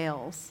Tanya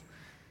Bales.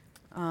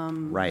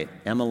 Right,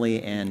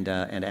 Emily and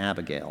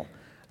Abigail.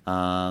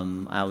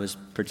 I was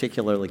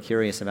particularly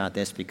curious about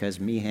this because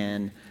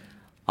Meehan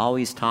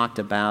always talked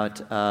about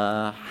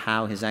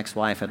how his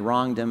ex-wife had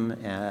wronged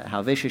him,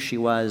 how vicious she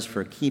was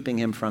for keeping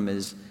him from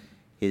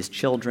his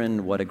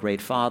children, what a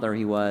great father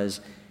he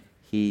was.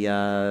 He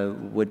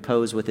would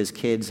pose with his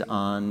kids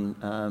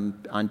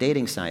on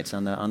dating sites,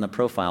 on the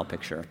profile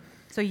picture.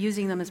 So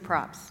using them as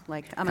props,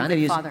 like I'm a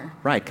good father.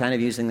 Right, kind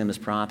of using them as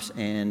props.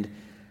 And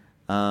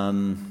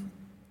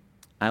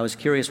I was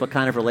curious what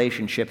kind of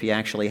relationship he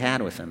actually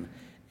had with them.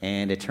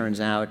 And it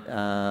turns out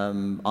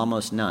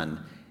almost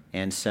none.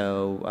 And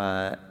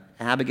so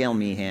Abigail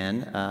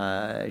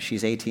Meehan,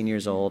 she's 18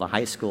 years old, a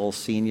high school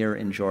senior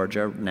in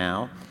Georgia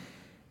now.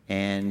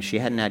 And she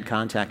hadn't had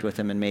contact with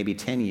him in maybe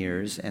 10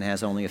 years and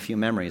has only a few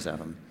memories of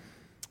him.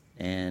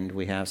 And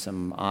we have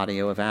some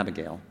audio of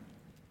Abigail.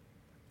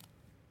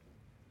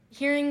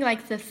 Hearing,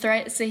 like, the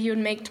threats that he would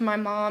make to my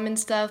mom and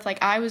stuff, like,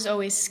 I was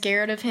always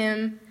scared of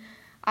him.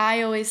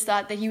 I always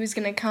thought that he was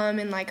going to come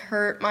and, like,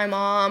 hurt my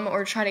mom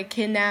or try to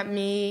kidnap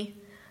me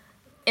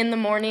in the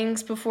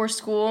mornings before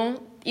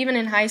school. Even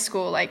in high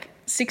school, like,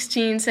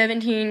 16,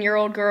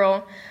 17-year-old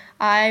girl,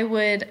 I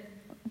would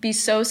be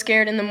so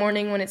scared in the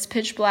morning when it's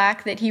pitch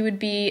black that he would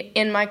be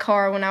in my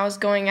car when I was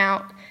going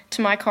out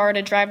to my car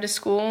to drive to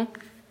school.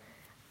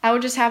 I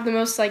would just have the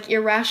most, like,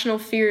 irrational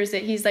fears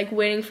that he's, like,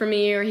 waiting for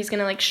me or he's going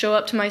to, like, show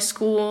up to my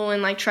school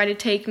and, like, try to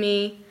take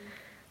me.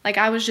 Like,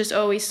 I was just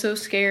always so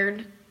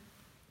scared.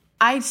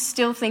 I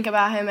still think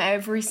about him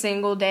every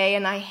single day,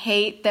 and I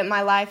hate that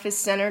my life is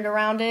centered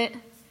around it.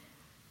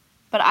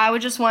 But I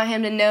would just want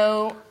him to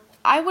know,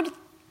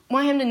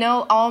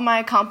 all my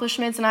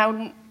accomplishments, and I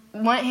would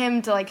want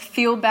him to, like,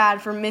 feel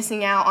bad for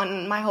missing out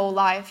on my whole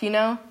life, you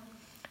know?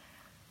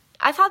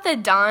 I thought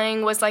that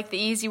dying was, like, the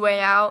easy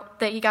way out,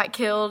 that he got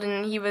killed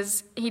and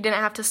he didn't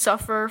have to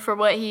suffer for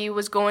what he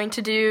was going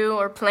to do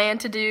or plan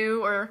to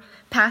do or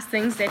past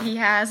things that he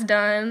has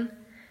done.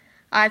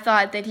 I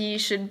thought that he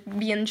should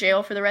be in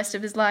jail for the rest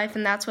of his life,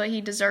 and that's what he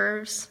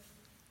deserves.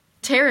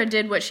 Tara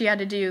did what she had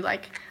to do.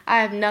 Like,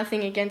 I have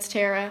nothing against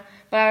Tara,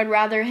 but I would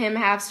rather him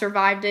have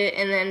survived it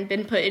and then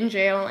been put in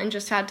jail and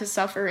just had to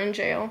suffer in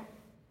jail.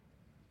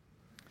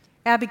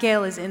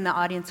 Abigail is in the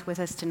audience with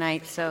us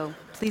tonight, so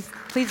please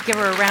give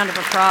her a round of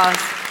applause.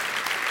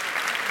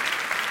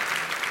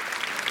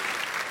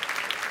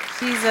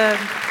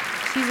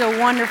 She's a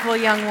wonderful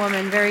young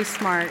woman, very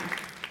smart.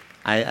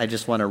 I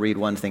just want to read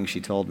one thing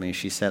she told me.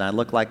 She said, I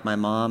look like my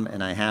mom,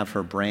 and I have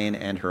her brain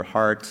and her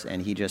heart,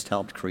 and he just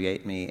helped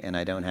create me, and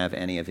I don't have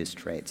any of his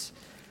traits.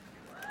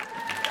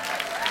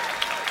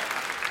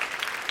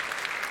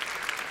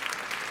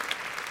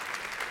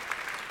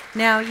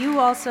 Now, you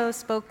also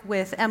spoke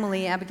with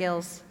Emily,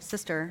 Abigail's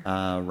sister.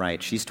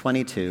 Right. She's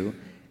 22,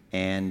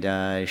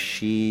 and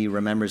she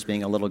remembers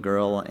being a little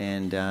girl,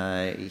 and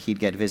he'd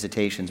get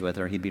visitations with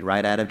her. He'd be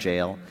right out of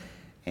jail,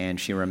 and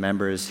she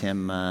remembers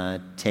him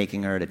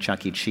taking her to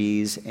Chuck E.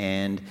 Cheese,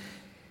 and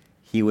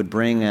he would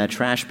bring a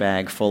trash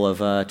bag full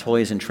of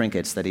toys and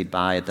trinkets that he'd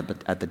buy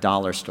at the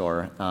dollar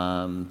store,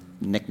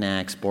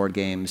 knickknacks, board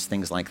games,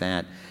 things like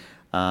that.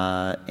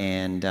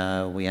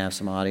 And we have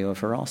some audio of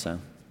her also.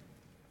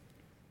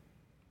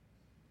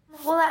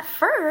 Well, at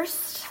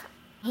first,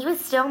 he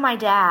was still my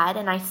dad,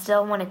 and I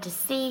still wanted to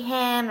see him,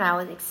 and I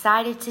was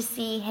excited to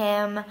see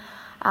him.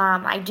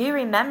 I do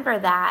remember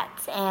that,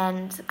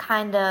 and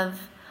kind of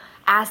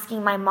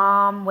asking my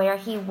mom where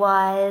he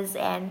was,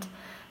 and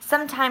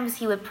sometimes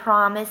he would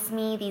promise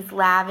me these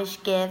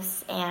lavish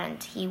gifts,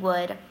 and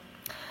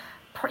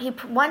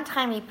one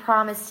time he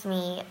promised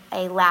me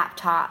a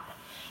laptop,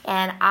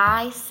 and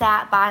I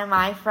sat by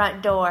my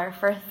front door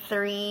for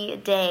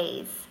 3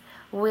 days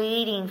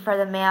waiting for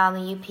the mail and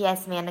the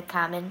UPS man to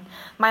come. And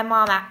my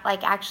mom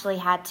actually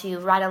had to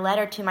write a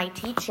letter to my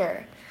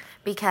teacher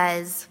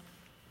because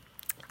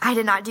I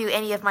did not do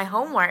any of my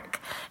homework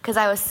because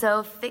I was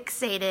so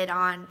fixated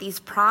on these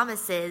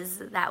promises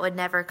that would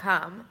never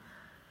come.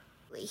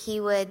 He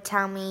would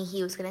tell me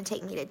he was going to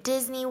take me to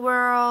Disney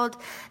World,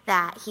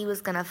 that he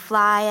was going to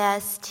fly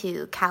us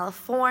to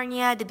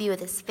California to be with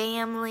his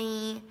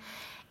family,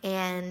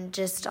 and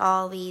just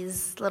all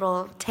these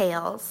little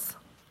tales.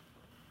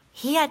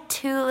 He had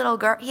two little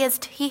girls.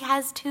 He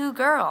has 2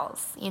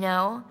 girls, you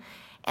know?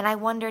 And I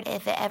wondered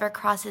if it ever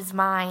crossed his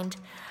mind.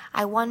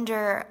 I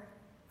wonder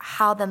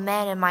how the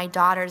men in my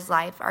daughter's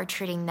life are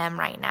treating them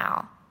right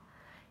now.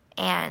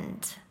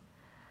 And,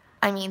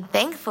 I mean,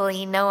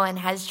 thankfully, no one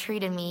has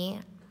treated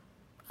me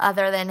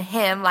other than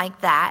him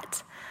like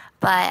that.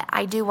 but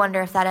I do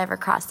wonder if that ever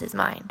crossed his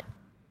mind.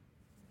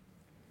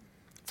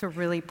 It's a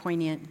really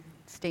poignant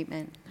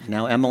statement.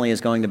 Now, Emily is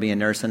going to be a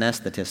nurse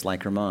anesthetist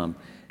like her mom.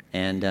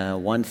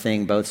 And one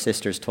thing both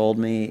sisters told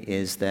me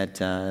is that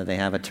they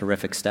have a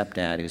terrific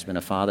stepdad who's been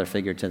a father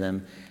figure to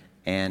them.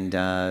 And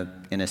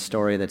in a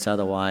story that's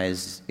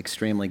otherwise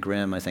extremely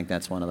grim, I think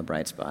that's one of the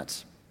bright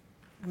spots.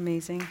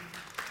 Amazing.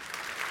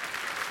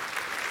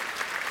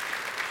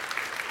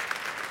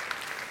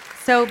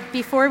 So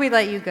before we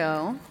let you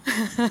go,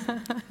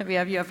 we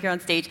have you up here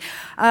on stage.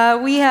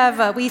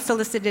 We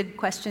solicited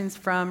questions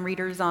from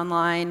readers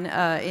online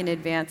in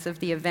advance of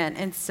the event,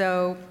 and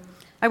so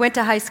I went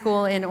to high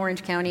school in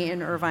Orange County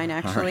in Irvine,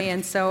 actually, right.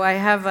 And so I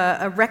have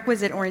a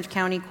requisite Orange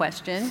County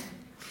question.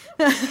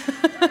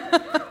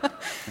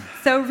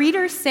 So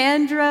reader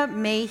Sandra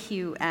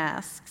Mayhew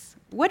asks,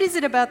 what is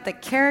it about the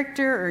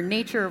character or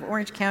nature of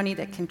Orange County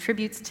that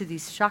contributes to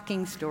these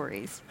shocking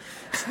stories?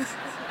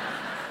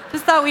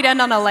 Just thought we'd end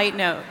on a light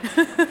note.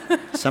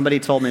 Somebody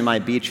told me my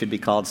beat should be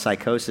called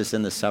Psychosis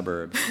in the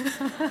Suburbs.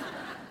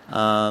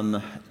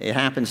 It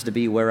happens to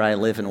be where I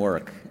live and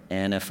work.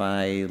 And if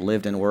I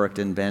lived and worked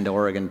in Bend,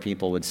 Oregon,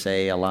 people would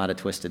say a lot of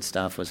twisted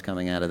stuff was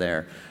coming out of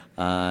there,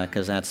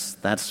 because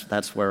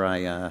that's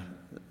where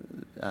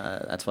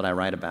that's what I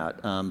write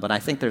about. But I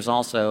think there's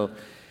also,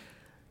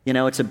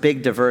 it's a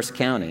big, diverse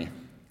county,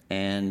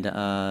 and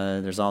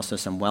there's also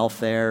some wealth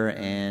there,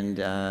 and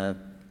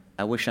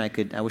I wish I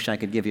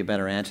could give you a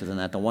better answer than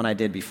that. The one I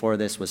did before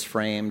this was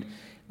framed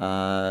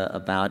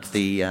about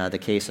the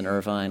case in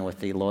Irvine with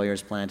the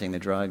lawyers planting the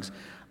drugs.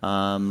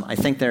 I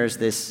think there's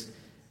this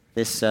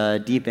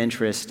deep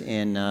interest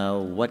in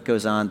what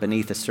goes on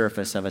beneath the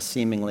surface of a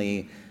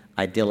seemingly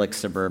idyllic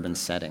suburban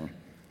setting.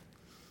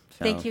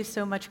 So, Thank you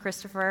so much,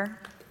 Christopher.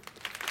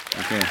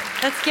 Thank you.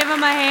 Let's give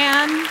him a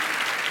hand.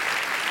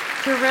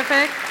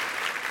 Terrific.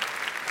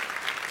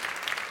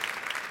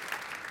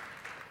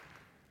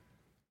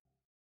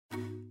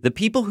 The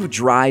people who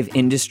drive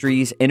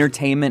industries,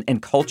 entertainment,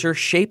 and culture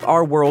shape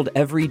our world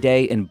every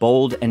day in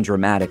bold and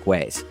dramatic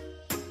ways.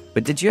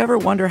 But did you ever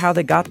wonder how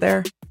they got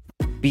there?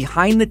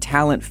 Behind the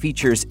Talent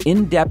features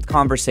in-depth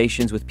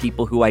conversations with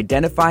people who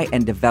identify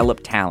and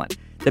develop talent,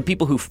 the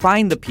people who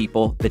find the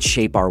people that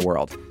shape our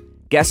world.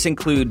 Guests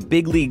include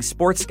big league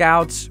sports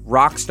scouts,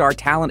 rock star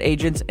talent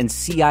agents, and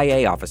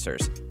CIA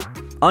officers.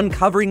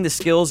 Uncovering the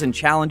skills and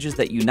challenges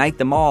that unite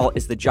them all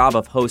is the job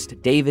of host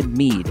David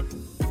Mead.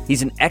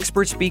 He's an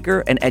expert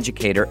speaker and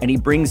educator, and he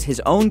brings his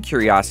own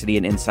curiosity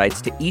and insights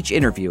to each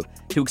interview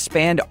to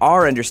expand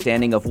our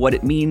understanding of what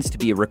it means to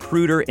be a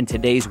recruiter in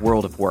today's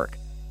world of work.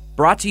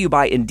 Brought to you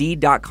by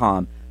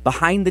Indeed.com,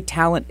 Behind the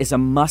Talent is a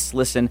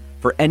must-listen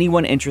for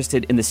anyone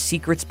interested in the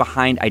secrets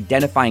behind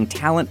identifying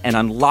talent and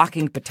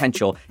unlocking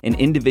potential in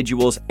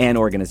individuals and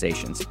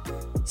organizations.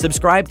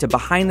 Subscribe to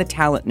Behind the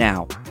Talent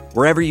now,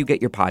 wherever you get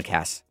your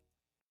podcasts.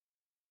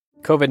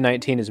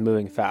 COVID-19 is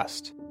moving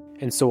fast,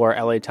 and so are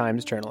LA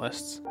Times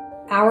journalists.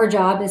 Our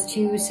job is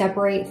to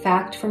separate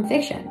fact from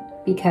fiction,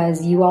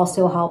 because you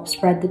also help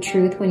spread the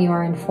truth when you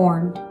are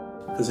informed.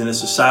 Because in a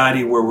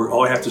society where we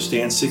all have to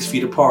stand 6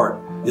 feet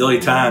apart, the LA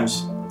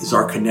Times is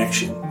our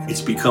connection.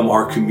 It's become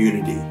our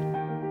community.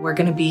 We're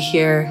going to be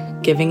here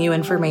giving you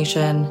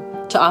information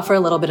to offer a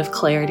little bit of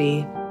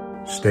clarity.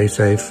 Stay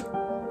safe,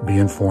 be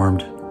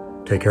informed,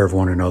 take care of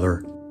one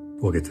another.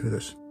 We'll get through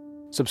this.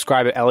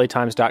 Subscribe at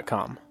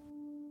latimes.com.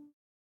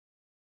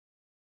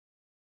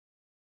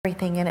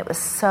 Everything, and it was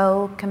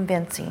so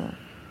convincing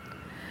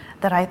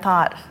that I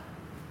thought,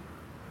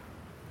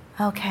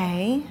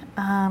 okay,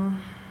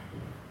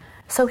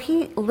 so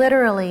he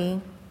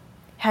literally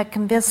had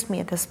convinced me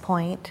at this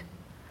point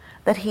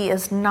that he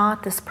is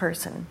not this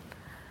person.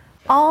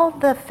 All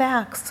the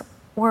facts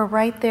were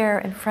right there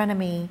in front of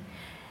me,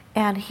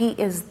 and he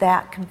is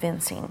that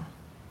convincing.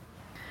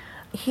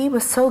 He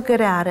was so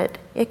good at it.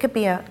 It could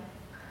be a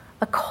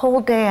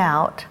cold day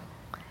out,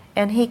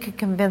 and he could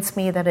convince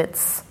me that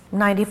it's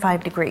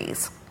 95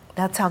 degrees.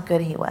 That's how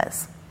good he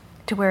was,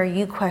 to where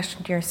you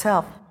questioned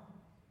yourself.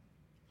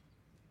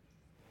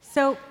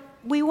 So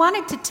we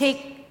wanted to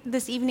take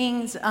this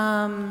evening's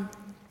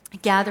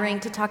gathering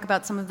to talk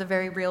about some of the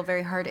very real,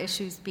 very hard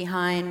issues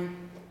behind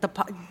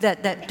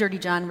that Dirty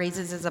John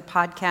raises as a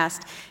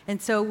podcast.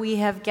 And so we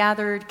have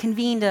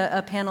convened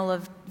a panel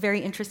of very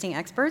interesting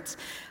experts.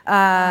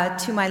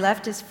 To my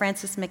left is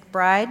Frances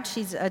McBride.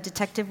 She's a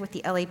detective with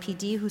the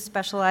LAPD who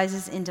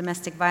specializes in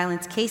domestic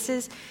violence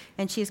cases,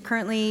 and she is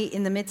currently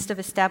in the midst of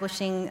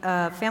establishing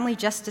a family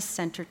justice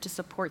center to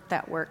support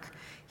that work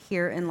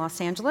here in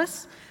Los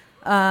Angeles.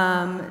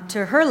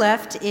 To her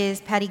left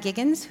is Patty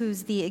Giggins,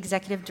 who's the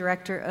executive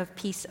director of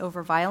Peace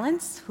Over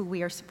Violence, who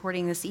we are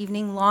supporting this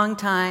evening.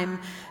 Longtime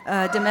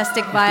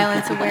domestic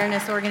violence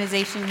awareness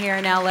organization here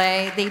in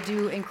LA. They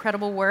do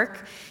incredible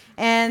work.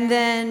 And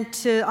then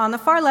on the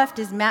far left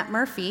is Matt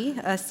Murphy,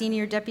 a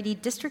senior deputy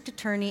district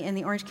attorney in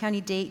the Orange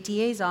County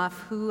DA's office,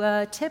 who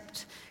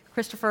tipped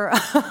Christopher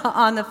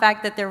on the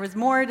fact that there was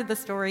more to the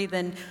story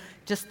than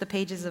just the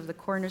pages of the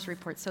coroner's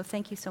report. So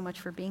thank you so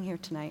much for being here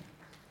tonight.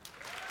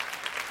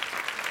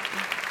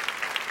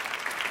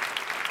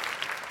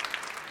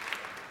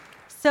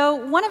 So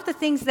one of the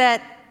things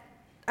that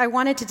I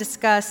wanted to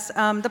discuss,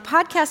 the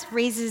podcast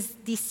raises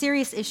these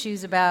serious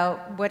issues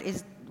about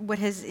what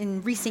has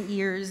in recent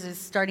years is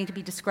starting to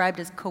be described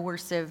as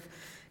coercive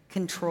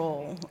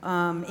control.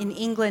 In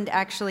England,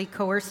 actually,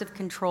 coercive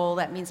control,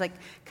 that means like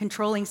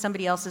controlling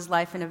somebody else's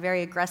life in a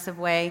very aggressive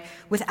way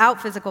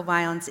without physical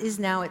violence, is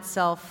now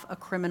itself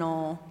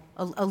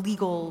a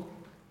legal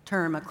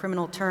term, a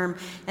criminal term.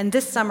 And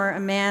this summer, a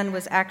man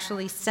was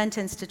actually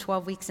sentenced to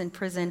 12 weeks in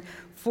prison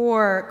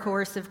for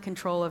coercive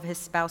control of his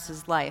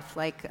spouse's life,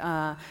 like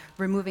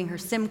removing her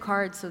SIM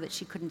card so that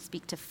she couldn't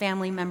speak to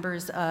family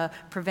members,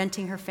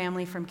 preventing her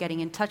family from getting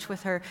in touch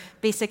with her,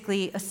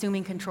 basically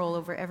assuming control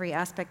over every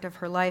aspect of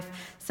her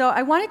life. So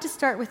I wanted to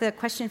start with a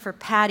question for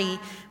Patty,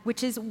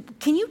 which is,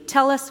 can you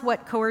tell us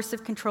what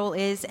coercive control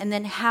is and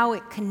then how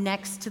it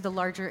connects to the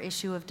larger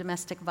issue of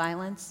domestic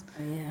violence?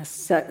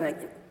 Yes.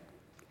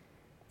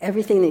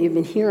 Everything that you've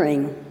been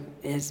hearing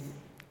is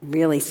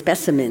really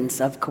specimens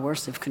of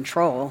coercive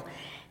control.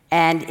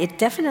 And it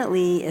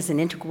definitely is an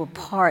integral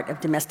part of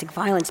domestic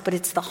violence, but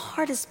it's the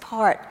hardest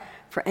part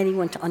for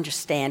anyone to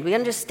understand. We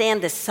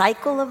understand the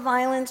cycle of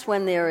violence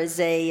when there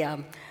is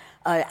an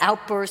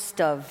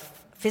outburst of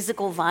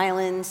physical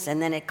violence,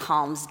 and then it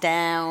calms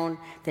down.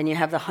 Then you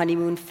have the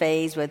honeymoon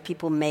phase where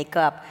people make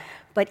up.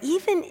 But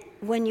even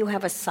when you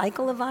have a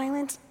cycle of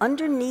violence,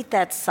 underneath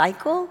that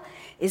cycle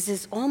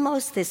is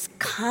almost this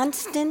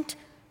constant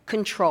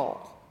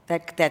control,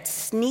 that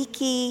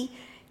sneaky,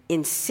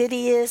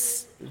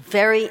 insidious,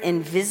 very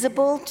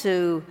invisible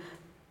to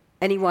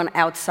anyone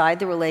outside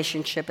the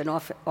relationship, and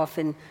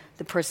often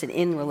the person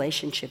in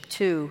relationship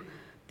to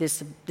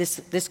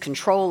this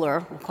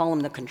controller. We'll call him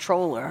the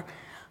controller.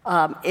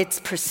 It's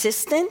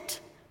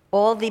persistent.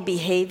 All the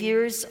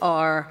behaviors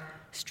are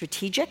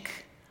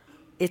strategic.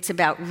 It's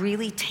about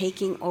really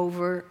taking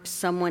over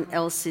someone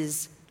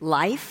else's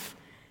life.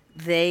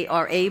 They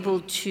are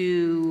able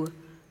to,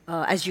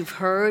 as you've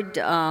heard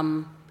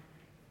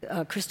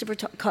Christopher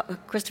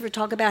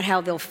talk about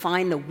how they'll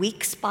find the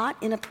weak spot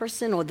in a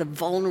person or the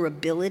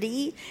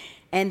vulnerability,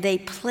 and they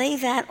play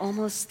that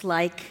almost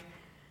like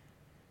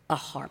a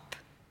harp.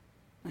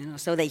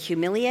 So they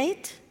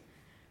humiliate.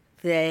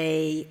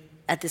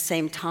 At the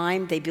same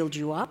time, they build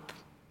you up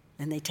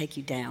and they take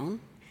you down.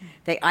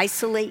 They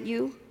isolate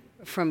you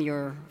from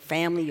your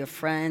family, your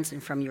friends,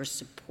 and from your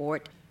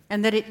support.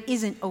 And that it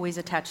isn't always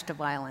attached to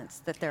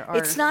violence, that there are...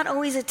 It's not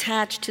always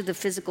attached to the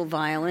physical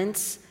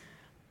violence,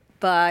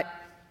 but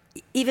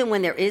even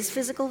when there is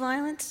physical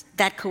violence,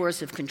 that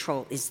coercive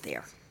control is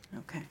there.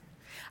 Okay.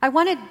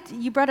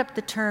 You brought up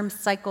the term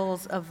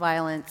cycles of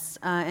violence,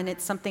 and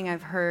it's something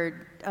I've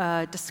heard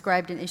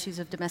described in issues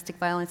of domestic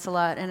violence a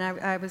lot, and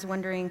I was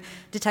wondering,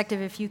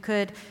 Detective, if you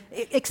could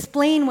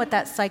explain what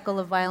that cycle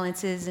of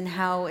violence is and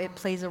how it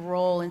plays a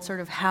role in sort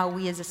of how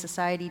we as a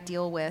society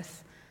deal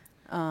with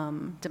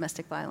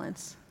domestic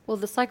violence. Well,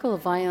 the cycle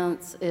of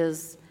violence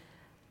is,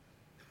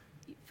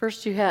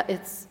 first you have,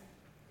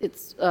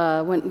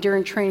 when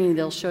during training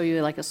they'll show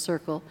you like a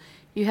circle.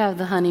 You have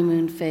the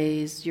honeymoon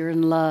phase, you're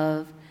in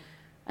love,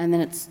 and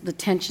then the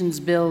tension's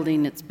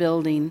building,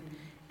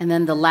 and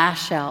then the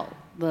lash out,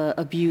 the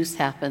abuse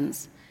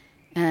happens.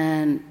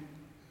 And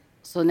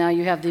so now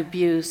you have the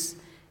abuse,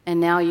 and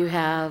now you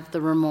have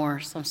the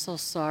remorse. I'm so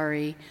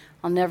sorry.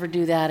 I'll never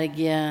do that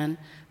again.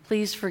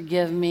 Please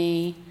forgive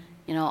me.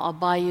 I'll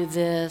buy you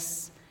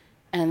this.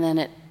 And then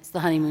it's the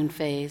honeymoon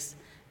phase.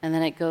 And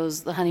then it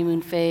goes the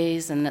honeymoon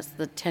phase, and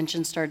the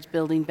tension starts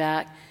building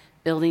back,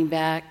 and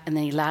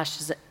then he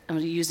lashes it. I'm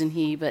using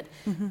he, but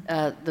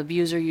the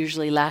abuser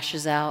usually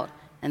lashes out,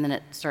 and then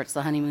it starts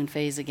the honeymoon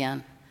phase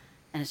again.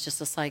 And it's just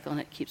a cycle, and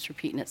it keeps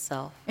repeating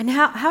itself. And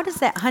how does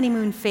that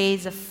honeymoon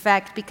phase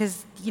affect?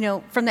 Because,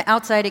 from the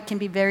outside, it can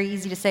be very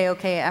easy to say,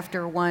 okay,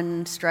 after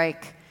one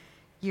strike,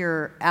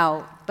 you're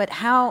out. But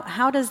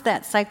how does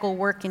that cycle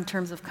work in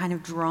terms of kind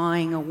of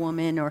drawing a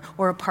woman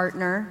or a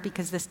partner,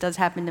 because this does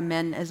happen to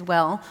men as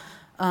well,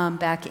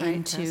 back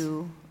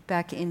into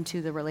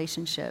the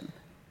relationship?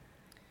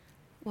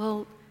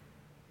 Well,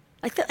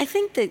 I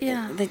think that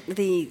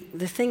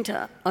the thing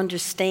to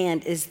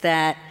understand is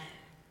that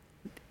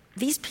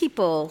these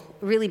people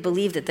really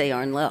believe that they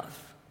are in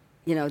love.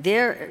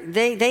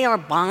 They are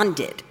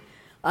bonded.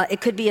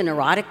 It could be an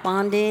erotic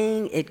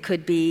bonding. It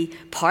could be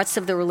parts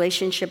of the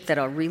relationship that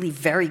are really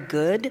very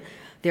good.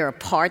 There are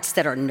parts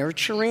that are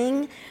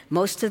nurturing.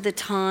 Most of the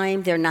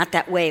time, they're not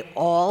that way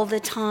all the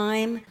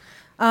time.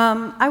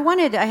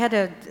 I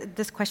had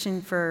this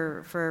question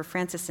for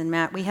Francis and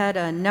Matt. We had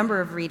a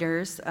number of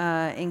readers,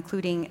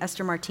 including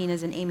Esther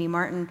Martinez and Amy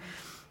Martin,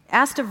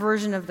 asked a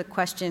version of the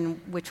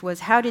question, which was,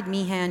 how did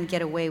Meehan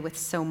get away with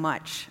so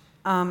much?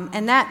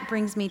 And that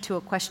brings me to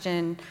a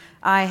question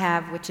I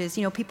have, which is,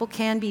 people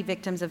can be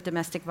victims of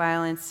domestic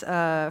violence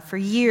for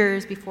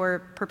years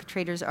before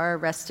perpetrators are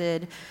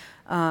arrested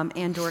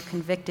and or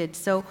convicted.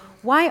 So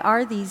why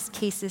are these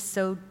cases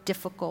so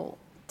difficult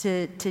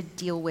to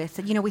deal with?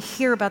 We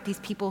hear about these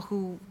people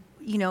who,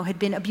 had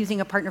been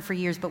abusing a partner for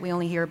years, but we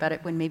only hear about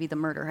it when maybe the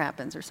murder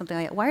happens or something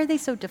like that. Why are they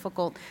so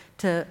difficult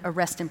to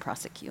arrest and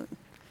prosecute?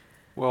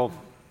 Well,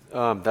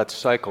 that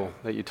cycle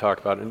that you talk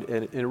about, and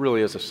it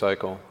really is a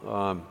cycle.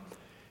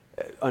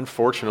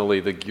 Unfortunately,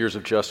 the gears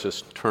of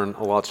justice turn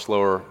a lot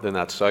slower than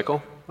that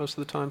cycle most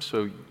of the time.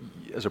 So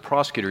as a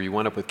prosecutor, you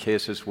wind up with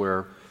cases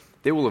where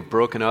they will have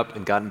broken up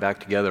and gotten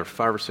back together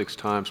 5 or 6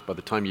 times by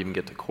the time you even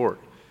get to court.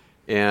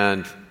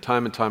 And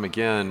time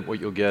again, what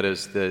you'll get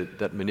is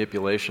that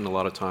manipulation a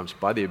lot of times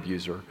by the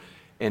abuser,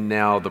 and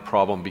now the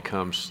problem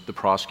becomes the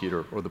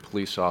prosecutor or the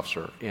police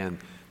officer, and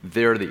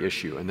they're the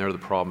issue and they're the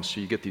problem. So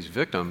you get these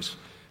victims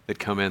that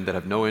come in that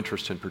have no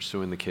interest in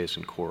pursuing the case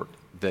in court,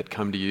 that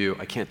come to you.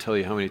 I can't tell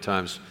you how many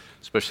times,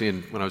 especially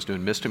when I was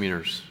doing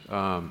misdemeanors,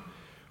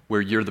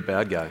 where you're the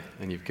bad guy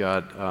and you've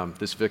got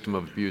this victim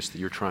of abuse that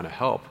you're trying to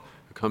help,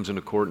 who comes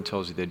into court and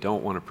tells you they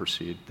don't want to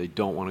proceed, they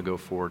don't want to go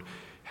forward.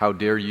 How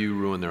dare you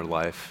ruin their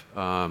life?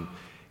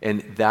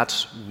 And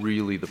that's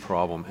really the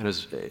problem. And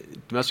as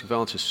domestic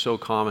violence is so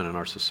common in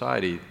our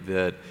society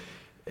that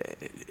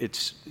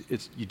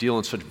you deal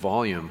in such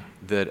volume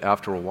that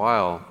after a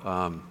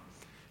while,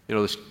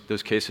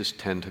 those cases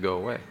tend to go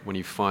away when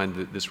you find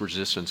this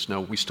resistance.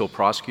 Now, we still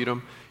prosecute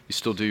them, you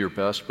still do your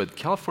best, but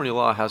California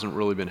law hasn't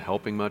really been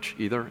helping much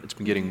either. It's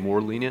been getting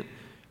more lenient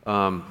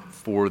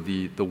for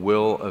the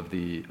will of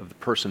the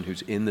person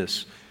who's in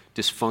this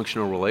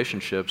dysfunctional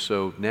relationship.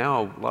 So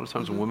now, a lot of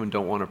times when women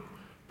don't want to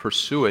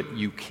pursue it,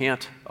 you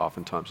can't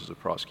oftentimes as a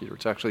prosecutor.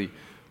 It's actually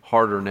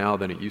harder now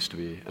than it used to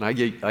be. And I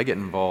get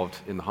involved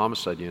in the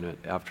homicide unit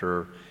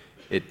after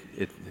it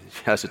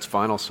has its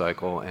final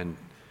cycle and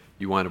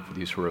you wind up with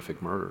these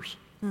horrific murders.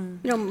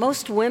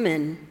 Most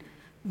women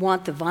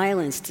want the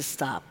violence to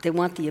stop. They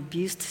want the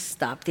abuse to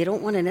stop. They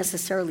don't want to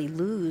necessarily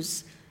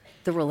lose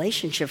the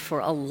relationship for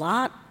a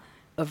lot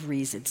of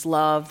reasons.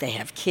 Love, they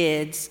have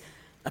kids,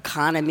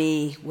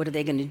 economy, what are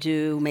they going to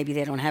do? Maybe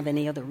they don't have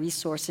any other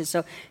resources.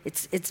 So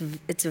it's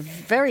a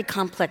very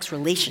complex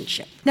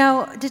relationship.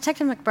 Now,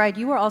 Detective McBride,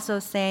 you were also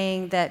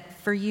saying that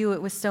for you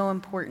it was so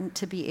important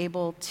to be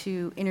able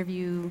to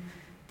interview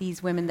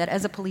these women, that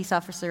as a police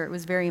officer it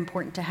was very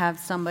important to have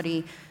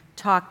somebody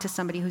talk to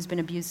somebody who's been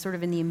abused sort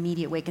of in the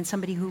immediate wake, and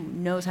somebody who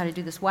knows how to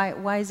do this.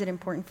 Why is it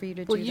important for you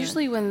to do that? Well,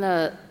 usually when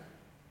the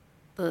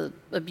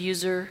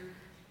abuser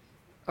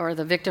or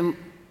the victim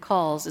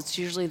calls, it's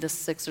usually the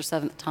 6th or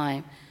 7th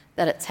time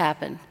that it's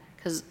happened.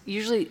 Because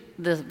usually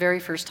the very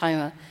first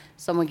time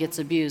someone gets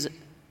abused,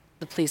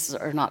 the police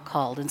are not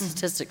called, and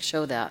statistics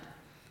show that.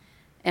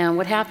 And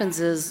what happens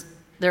is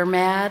they're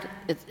mad,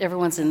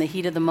 everyone's in the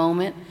heat of the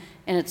moment,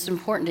 and it's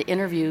important to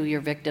interview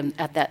your victim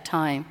at that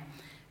time,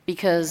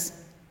 because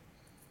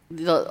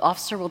the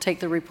officer will take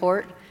the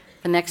report,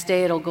 the next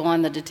day it'll go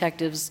on the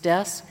detective's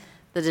desk,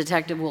 the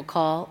detective will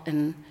call,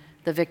 and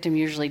the victim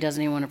usually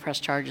doesn't even want to press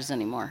charges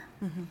anymore.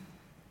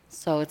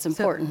 So it's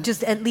important. So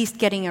just at least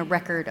getting a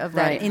record of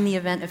that Right. in the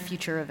event of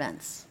future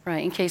events.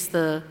 Right, in case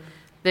the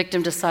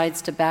victim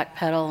decides to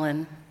backpedal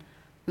and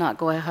not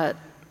go ahead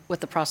with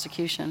the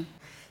prosecution.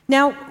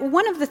 Now,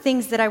 one of the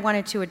things that I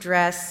wanted to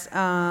address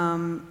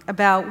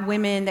about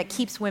women, that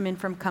keeps women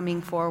from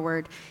coming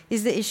forward,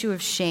 is the issue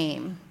of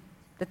shame.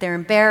 That they're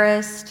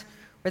embarrassed,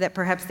 or that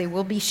perhaps they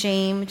will be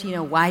shamed.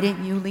 Why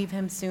didn't you leave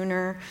him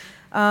sooner?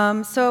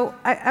 So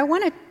I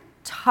want to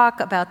talk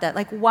about that.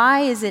 Like,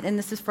 why is it, and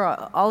this is for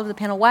all of the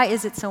panel, why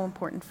is it so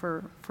important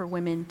for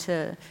women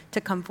to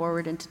come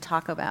forward and to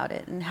talk about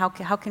it? And how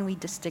can we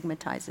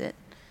destigmatize it?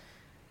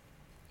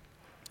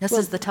 This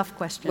is the tough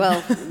question.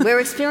 Well, we're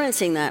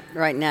experiencing that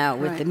right now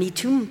with the Me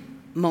Too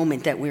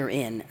moment that we're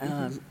in.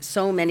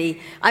 So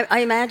many, I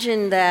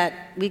imagine that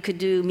we could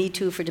do Me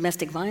Too for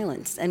domestic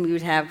violence, and we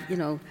would have,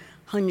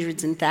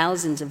 hundreds and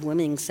thousands of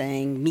women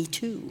saying Me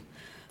Too.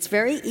 It's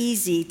very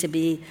easy to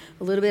be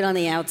a little bit on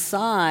the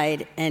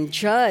outside and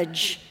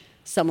judge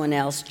someone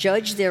else,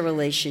 judge their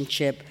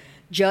relationship,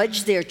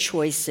 judge their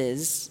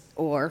choices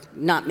or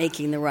not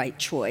making the right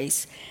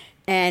choice.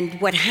 And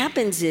what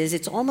happens is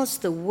it's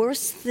almost the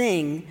worst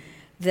thing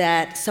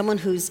that someone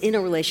who's in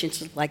a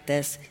relationship like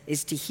this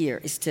is to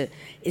hear, is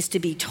to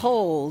be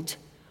told,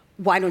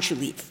 why don't you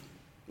leave?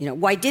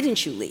 Why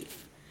didn't you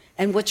leave?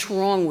 And what's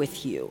wrong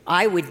with you?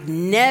 I would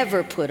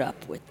never put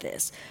up with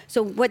this.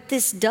 So what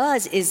this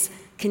does is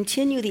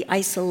continue the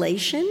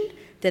isolation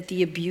that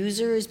the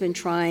abuser has been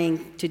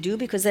trying to do,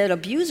 because that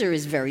abuser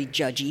is very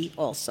judgy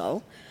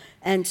also.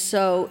 And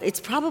so it's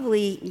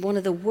probably one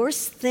of the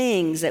worst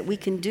things that we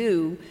can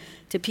do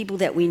to people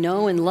that we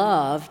know and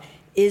love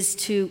is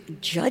to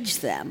judge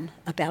them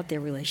about their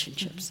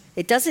relationships.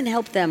 It doesn't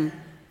help them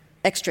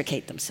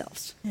extricate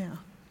themselves. Yeah.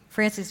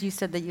 Frances, you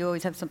said that you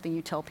always have something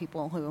you tell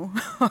people who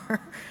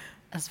are...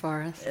 As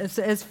far as?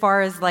 As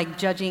far as like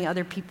judging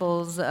other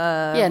people's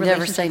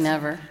never say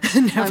never.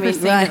 Never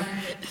say never.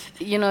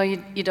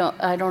 You don't,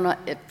 I don't know,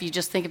 if you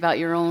just think about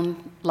your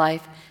own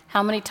life,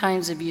 how many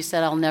times have you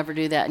said, I'll never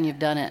do that, and you've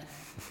done it?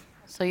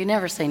 So you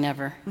never say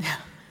never,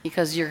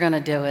 because you're going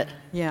to do it.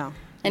 Yeah.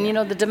 And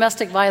the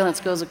domestic violence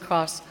goes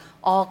across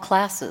all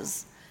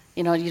classes.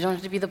 You don't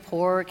have to be the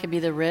poor, it can be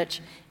the rich.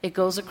 It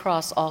goes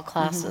across all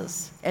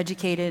classes.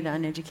 Educated,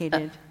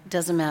 uneducated.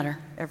 Doesn't matter.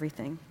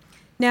 Everything.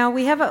 Now,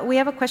 we have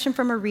a question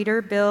from a reader,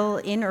 Bill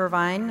in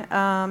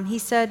Irvine. He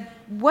said,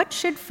 what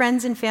should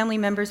friends and family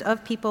members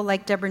of people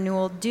like Deborah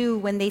Newell do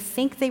when they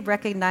think they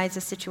recognize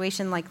a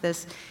situation like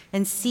this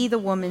and see the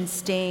woman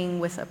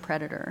staying with a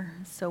predator?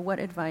 So what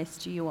advice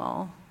do you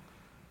all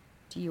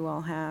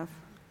have?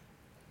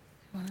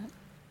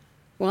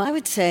 Well, I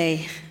would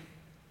say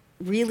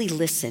really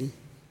listen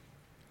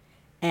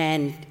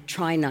and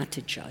try not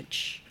to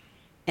judge.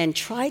 And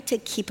try to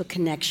keep a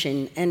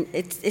connection. And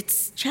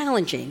it's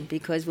challenging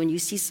because when you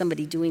see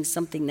somebody doing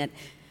something that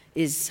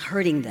is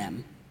hurting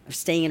them, or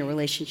staying in a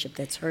relationship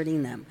that's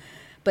hurting them.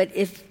 But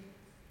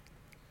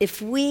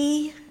if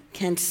we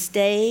can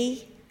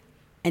stay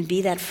and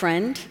be that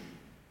friend,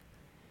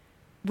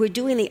 we're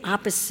doing the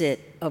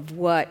opposite of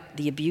what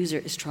the abuser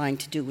is trying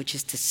to do, which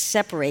is to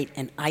separate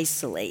and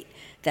isolate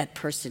that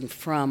person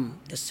from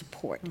the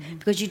support. Mm-hmm.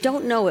 Because you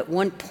don't know at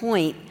one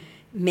point,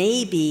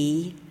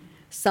 maybe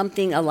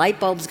a light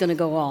bulb's going to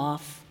go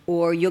off,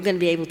 or you're going to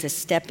be able to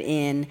step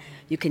in,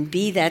 you can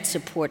be that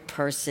support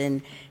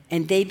person,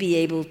 and they be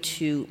able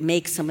to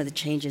make some of the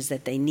changes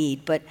that they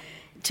need. But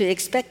to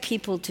expect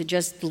people to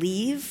just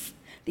leave,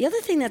 the other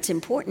thing that's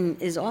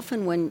important is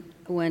often when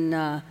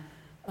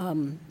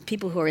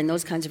people who are in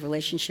those kinds of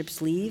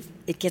relationships leave,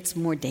 it gets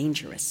more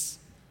dangerous.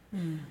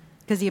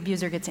 Because the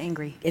abuser gets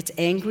angry. It's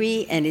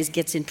angry and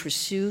gets in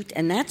pursuit,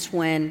 and that's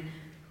when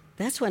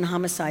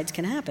homicides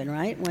can happen,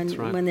 right?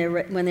 When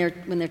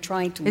they're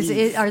trying to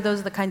leave. Are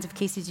those the kinds of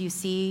cases you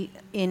see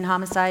in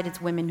homicide? It's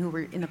women who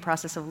were in the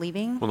process of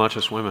leaving? Well, not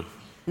just women.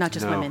 Not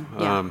just women,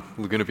 yeah.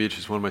 Laguna Beach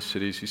is one of my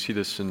cities. You see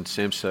this in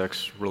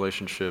same-sex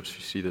relationships.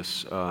 You see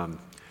this,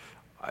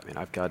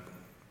 I've got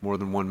more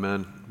than one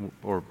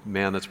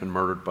man that's been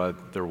murdered by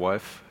their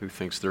wife who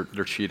thinks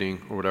they're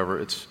cheating or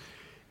whatever.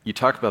 You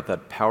talk about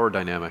that power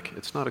dynamic.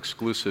 It's not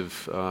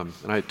exclusive,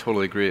 and I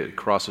totally agree. It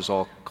crosses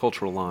all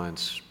cultural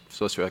lines,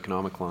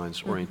 socioeconomic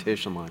lines,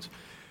 orientation lines.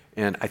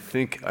 And I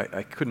think,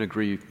 I couldn't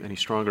agree any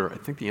stronger. I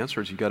think the answer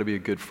is you got to be a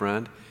good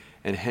friend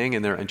and hang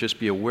in there and just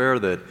be aware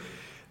that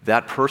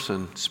that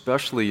person,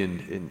 especially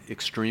in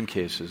extreme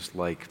cases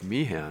like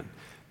Meehan,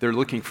 they're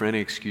looking for any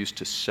excuse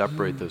to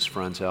separate those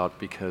friends out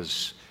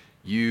because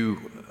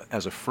you,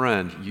 as a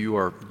friend,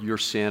 your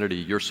sanity,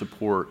 your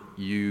support,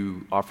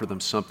 you offer them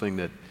something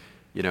that,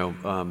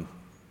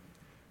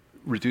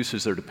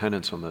 reduces their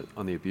dependence on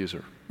the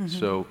abuser. Mm-hmm.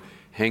 So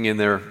hang in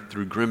there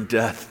through grim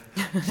death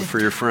for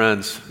your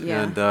friends,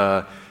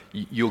 and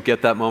you'll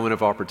get that moment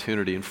of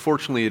opportunity. And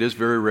fortunately, it is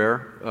very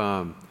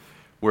rare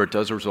where it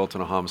does result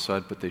in a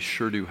homicide, but they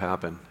sure do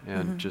happen.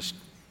 And just,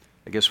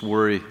 I guess,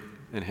 worry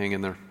and hang in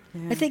there.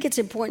 Yeah. I think it's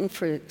important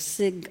for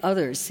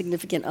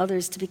significant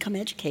others, to become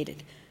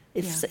educated.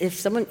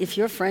 If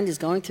your friend is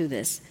going through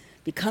this,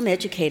 become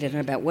educated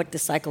about what the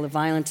cycle of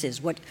violence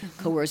is, what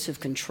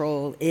coercive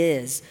control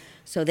is,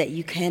 so that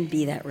you can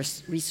be that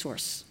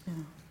resource. Yeah.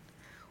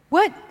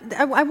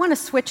 I want to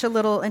switch a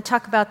little and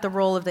talk about the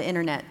role of the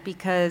internet,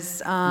 because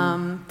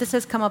this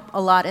has come up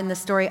a lot in the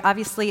story.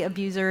 Obviously,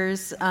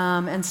 abusers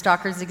and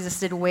stalkers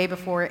existed way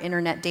before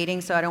internet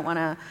dating, so I don't want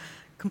to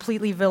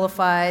completely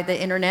vilify the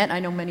internet. I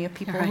know many of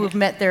people who have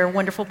met their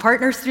wonderful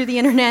partners through the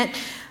internet.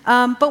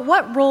 But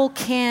what role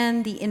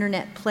can the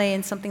internet play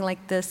in something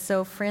like this?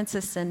 So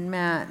Frances and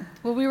Matt.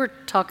 Well, we were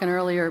talking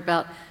earlier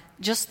about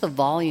just the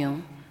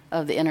volume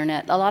of the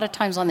internet. A lot of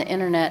times on the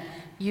internet,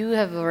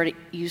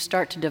 you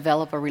start to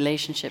develop a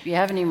relationship. You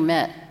haven't even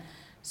met.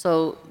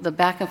 So the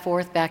back and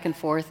forth,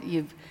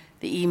 the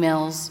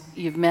emails,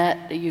 you've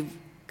met, you've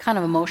kind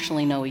of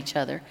emotionally know each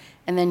other,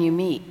 and then you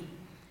meet.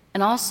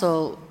 And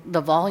also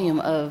the volume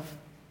of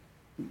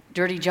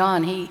Dirty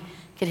John, he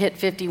could hit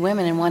 50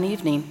 women in one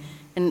evening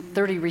and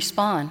 30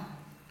 respond.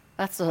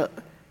 That's a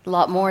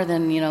lot more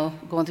than,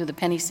 going through the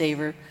penny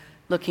saver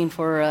looking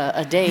for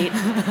a date.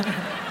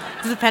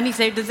 Does the penny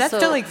saver, does that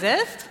still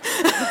exist?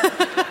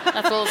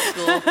 That's old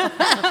school.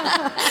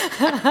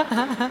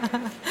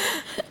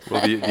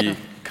 Well, the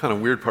kind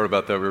of weird part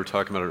about that, we were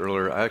talking about it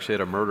earlier, I actually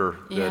had a murder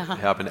that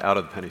happened out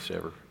of the penny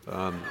saver.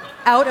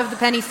 Out of the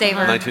penny saver.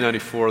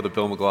 1994, the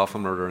Bill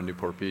McLaughlin murder in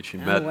Newport Beach. He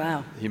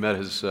met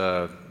his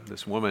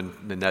this woman,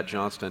 Nanette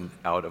Johnston,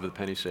 out of the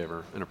penny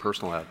saver in a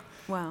personal ad.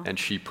 Wow. And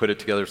she put it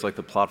together. It's like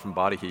the plot from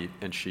Body Heat,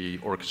 and she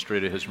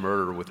orchestrated his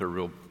murder with her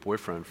real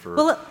boyfriend for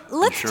let's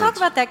insurance. talk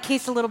about that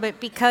case a little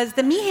bit, because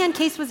the Meehan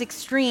case was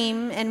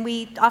extreme, and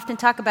we often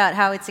talk about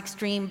how it's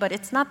extreme, but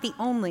it's not the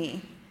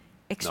only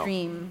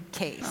extreme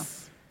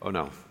case. No. Oh,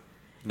 no.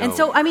 And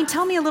so,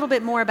 tell me a little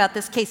bit more about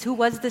this case. Who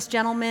was this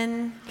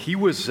gentleman? He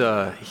was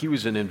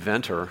an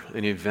inventor,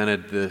 and he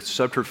invented the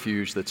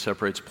subterfuge that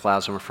separates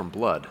plasma from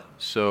blood.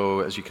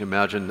 So, as you can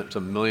imagine, there's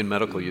a million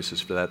medical uses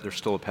for that. There's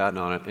still a patent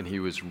on it, and he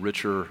was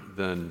richer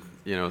than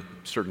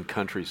certain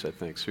countries, I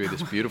think. So he had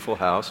this beautiful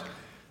house,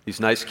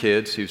 these nice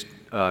kids. He was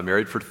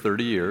married for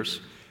 30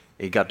 years.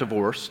 He got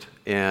divorced,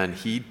 and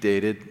he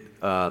dated.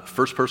 The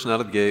first person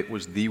out of the gate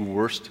was the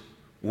worst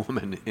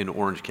woman in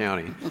Orange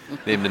County,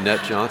 named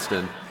Nanette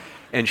Johnston.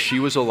 And she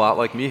was a lot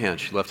like Meehan.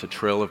 She left a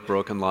trail of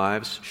broken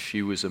lives.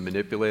 She was a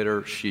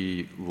manipulator.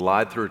 She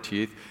lied through her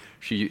teeth.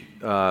 She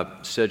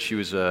said she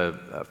was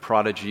a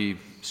prodigy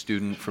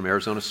student from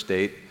Arizona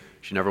State.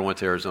 She never went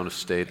to Arizona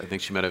State. I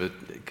think she might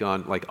have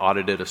gone,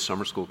 audited a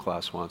summer school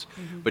class once.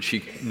 But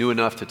she knew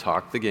enough to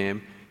talk the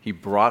game. He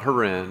brought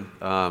her in.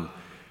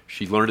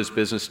 She learned his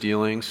business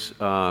dealings.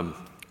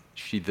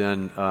 She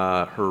then,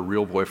 her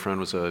real boyfriend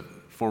was a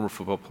former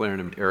football player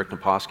named Eric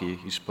Naposki.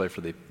 He used to play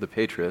for the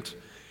Patriots.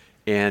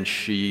 And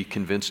she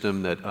convinced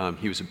him that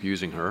he was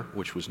abusing her,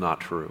 which was not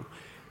true,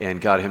 and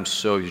got him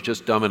he was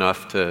just dumb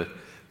enough to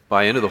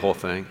buy into the whole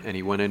thing. And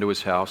he went into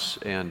his house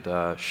and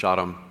shot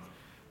him.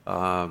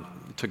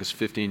 It took us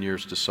 15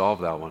 years to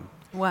solve that one.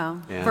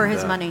 Wow, And, for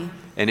his money.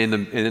 And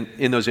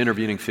in those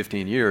intervening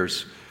 15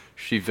 years,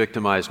 she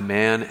victimized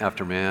man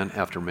after man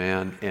after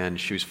man, and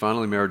she was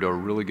finally married to a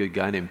really good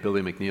guy named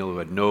Billy McNeil who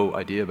had no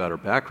idea about her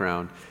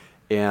background,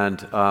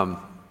 and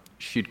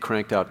she'd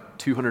cranked out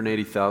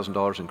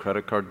 $280,000 in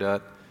credit card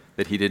debt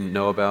that he didn't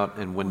know about,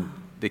 and when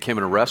they came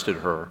and arrested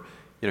her,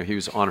 he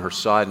was on her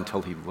side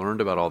until he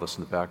learned about all this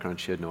in the background.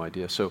 She had no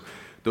idea. So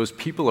those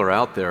people are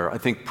out there. I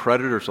think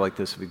predators like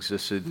this have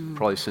existed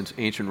probably since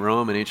ancient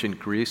Rome and ancient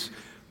Greece.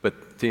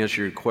 But to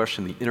answer your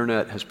question, the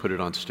internet has put it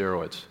on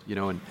steroids.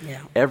 And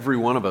every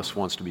one of us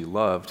wants to be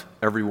loved.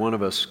 Every one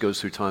of us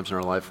goes through times in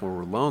our life where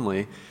we're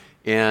lonely.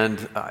 And,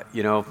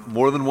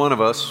 more than one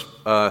of us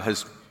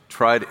has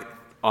tried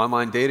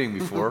online dating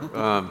before.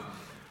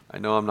 I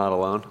know I'm not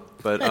alone,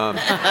 but...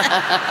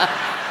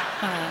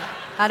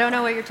 I don't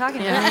know what you're talking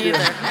about either.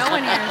 No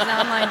one here is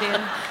online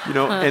dating.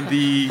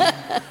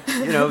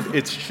 And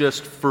it's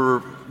just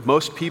for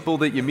most people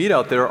that you meet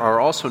out there are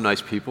also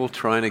nice people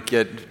trying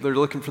to they're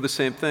looking for the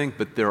same thing,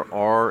 but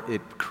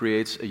it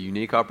creates a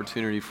unique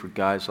opportunity for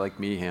guys like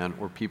Meehan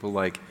or people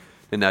like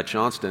Nanette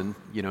Johnston,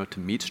 to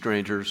meet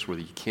strangers where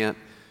you can't,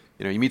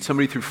 you meet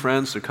somebody through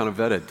friends, they're kind of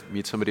vetted. You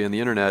meet somebody on the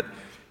internet,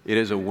 it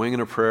is a wing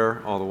and a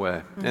prayer all the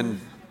way. Mm-hmm. And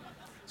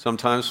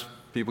sometimes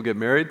people get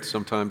married,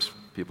 sometimes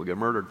people get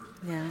murdered.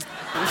 Yeah.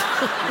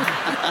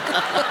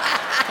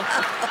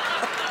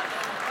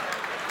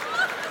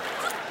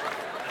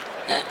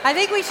 I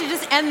think we should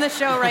just end the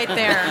show right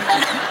there.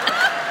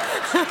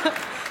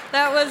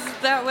 That was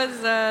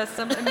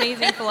some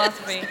amazing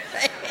philosophy.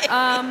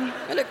 I'm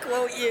going to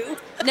quote you.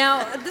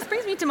 Now, this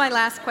brings me to my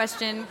last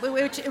question,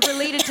 which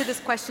related to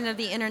this question of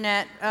the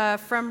internet,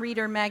 from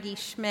reader Maggie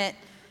Schmidt.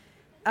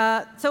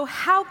 So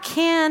how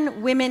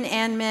can women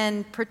and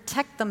men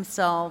protect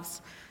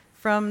themselves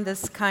from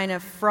this kind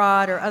of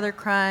fraud or other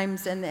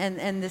crimes and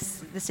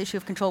this issue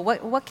of control?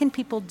 What can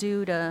people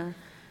do to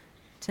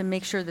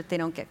make sure that they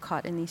don't get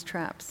caught in these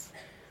traps?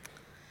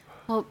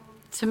 Well,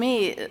 to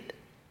me,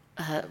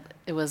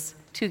 it was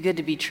too good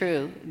to be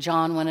true.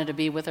 John wanted to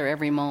be with her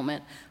every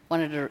moment,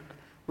 wanted to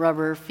rub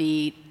her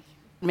feet,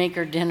 make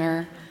her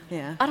dinner.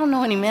 Yeah. I don't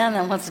know any man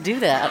that wants to do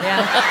that.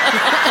 Yeah.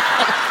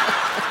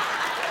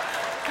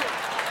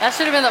 That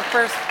should have been the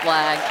first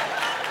flag.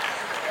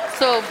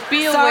 So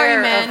be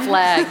aware of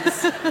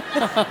flags.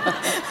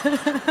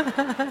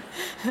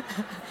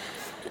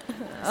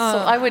 So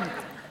I would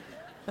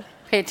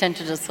pay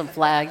attention to some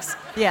flags.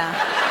 Yeah.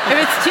 If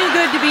it's too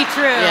good to be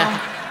true. Yeah.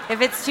 If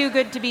it's too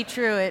good to be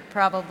true, it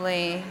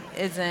probably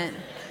isn't.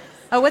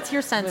 Oh, what's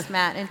your sense,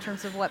 Matt, in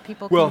terms of what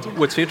people can do? Well,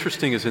 what's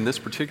interesting is in this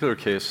particular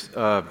case,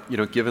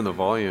 given the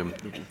volume,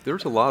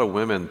 there's a lot of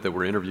women that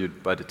were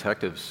interviewed by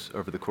detectives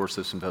over the course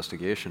of this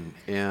investigation.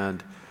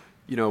 And,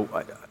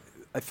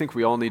 I think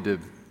we all need to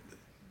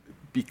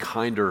be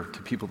kinder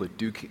to people that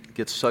do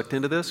get sucked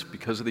into this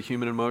because of the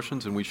human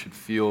emotions, and we should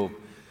feel,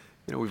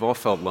 we've all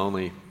felt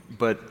lonely.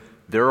 But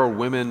there are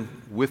women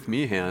with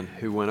Meehan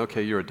who went,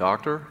 okay, you're a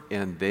doctor,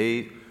 and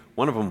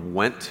one of them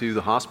went to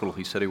the hospital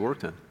he said he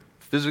worked in,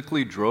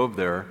 physically drove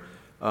there.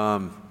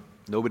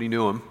 Nobody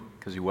knew him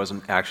because he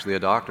wasn't actually a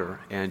doctor,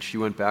 and she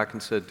went back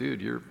and said,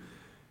 dude, you're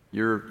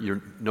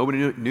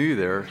nobody knew you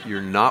there.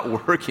 You're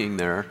not working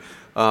there.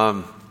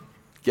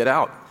 Get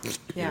out.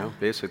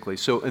 Basically.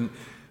 So, and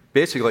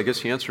basically, I guess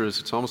the answer is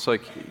it's almost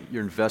like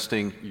you're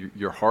investing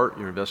your heart,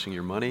 you're investing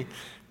your money.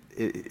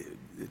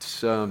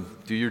 It's do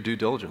your due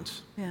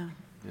diligence. Yeah.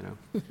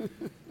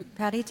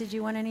 Patty, did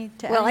you want to add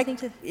anything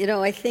to?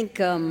 I think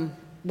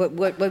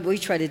what we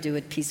try to do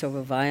at Peace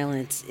Over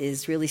Violence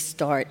is really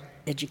start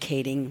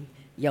educating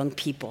young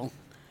people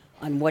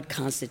on what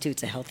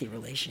constitutes a healthy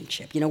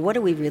relationship. What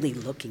are we really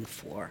looking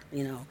for?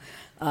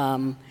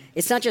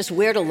 It's not just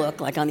where to look,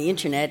 like on the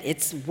internet.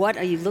 It's what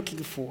are you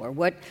looking for?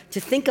 To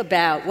think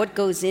about what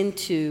goes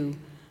into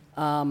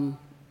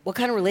what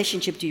kind of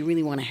relationship do you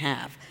really want to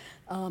have?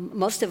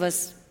 Most of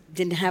us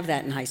didn't have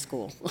that in high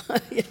school.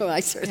 I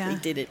certainly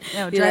didn't.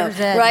 No, driver's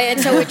ed. Right, and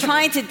so we're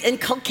trying to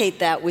inculcate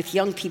that with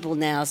young people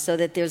now so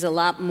that there's a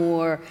lot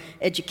more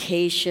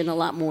education, a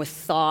lot more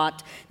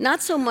thought,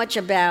 not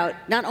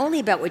only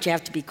about what you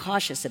have to be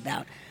cautious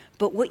about,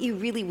 but what you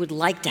really would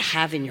like to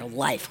have in your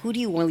life. Who do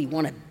you really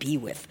want to be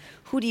with?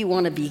 Who do you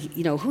want to be,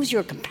 who's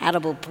your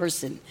compatible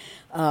person?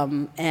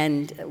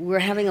 And we're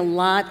having a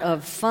lot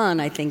of fun,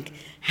 I think,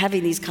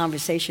 having these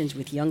conversations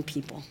with young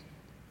people.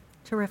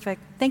 Terrific.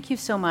 Thank you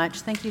so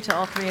much. Thank you to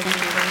all three of you.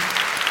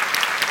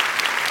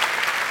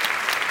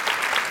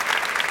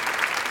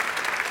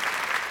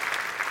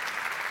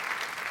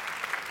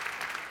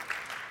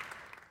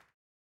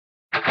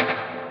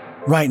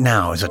 Right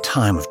now is a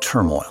time of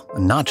turmoil,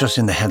 and not just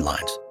in the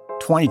headlines.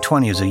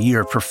 2020 is a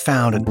year of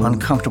profound and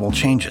uncomfortable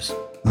changes.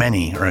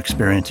 Many are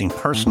experiencing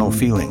personal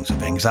feelings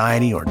of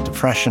anxiety or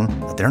depression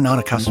that they're not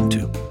accustomed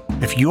to.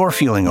 If you're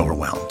feeling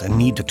overwhelmed and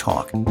need to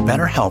talk,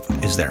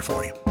 BetterHelp is there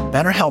for you.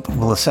 BetterHelp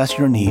will assess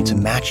your needs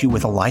and match you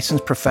with a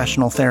licensed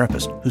professional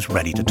therapist who's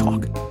ready to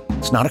talk.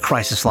 It's not a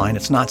crisis line,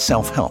 it's not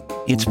self-help.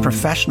 It's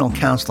professional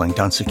counseling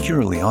done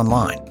securely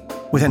online.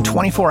 Within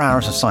 24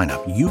 hours of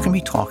sign-up, you can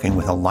be talking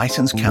with a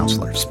licensed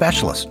counselor,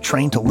 specialist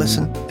trained to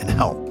listen and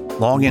help.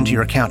 Log into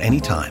your account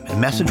anytime and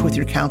message with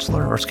your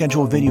counselor or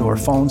schedule video or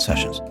phone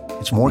sessions.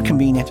 It's more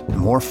convenient and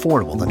more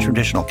affordable than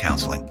traditional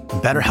counseling.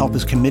 BetterHelp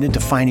is committed to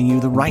finding you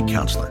the right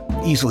counselor.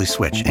 Easily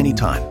switch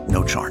anytime,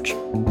 no charge.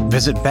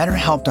 Visit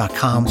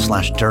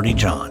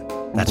BetterHelp.com/DirtyJohn.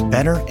 That's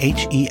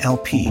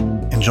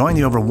BetterHelp. And join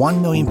the over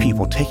 1 million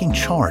people taking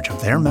charge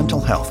of their mental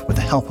health with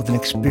the help of an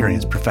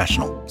experienced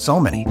professional. So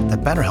many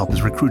that BetterHelp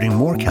is recruiting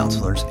more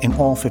counselors in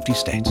all 50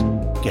 states.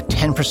 Get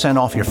 10%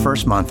 off your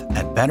first month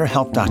at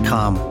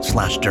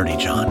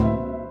BetterHelp.com/DirtyJohn.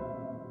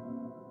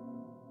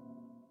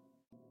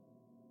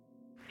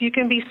 You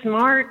can be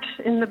smart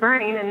in the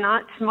brain and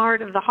not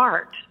smart of the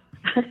heart,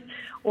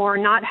 or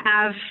not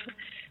have,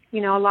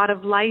 a lot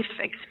of life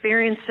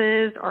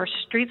experiences or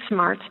street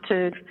smarts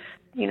to,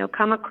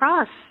 come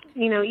across,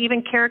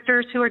 even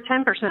characters who are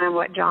 10% of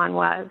what John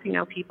was,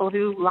 people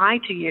who lie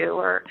to you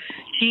or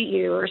cheat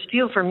you or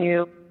steal from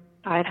you.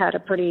 I'd had a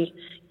pretty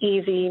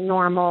easy,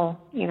 normal,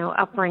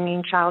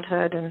 upbringing,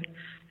 childhood and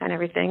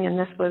everything. And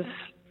this was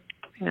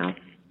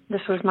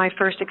my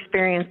first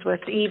experience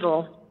with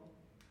evil.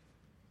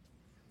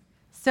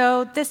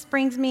 So this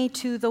brings me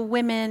to the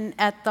women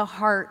at the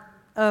heart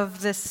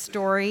of this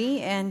story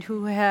and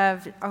who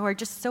are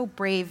just so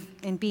brave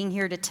in being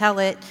here to tell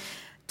it.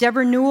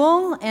 Deborah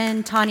Newell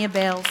and Tanya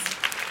Bales.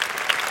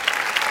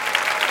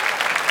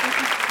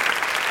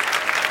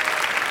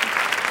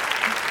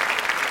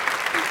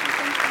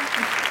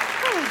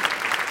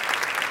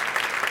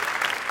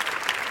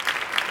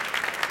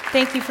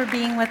 Thank you for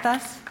being with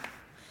us.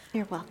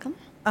 You're welcome.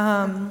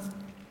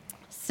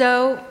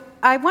 So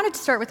I wanted to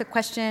start with a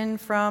question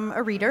from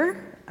a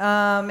reader,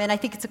 and I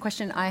think it's a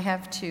question I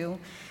have too,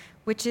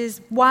 which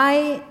is,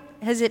 why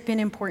has it been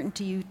important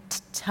to you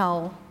to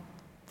tell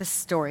the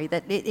story,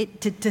 that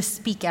to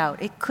speak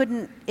out? It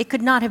could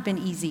not have been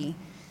easy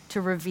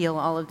to reveal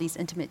all of these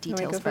intimate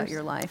details about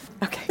your life.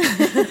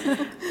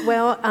 Okay.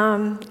 Well,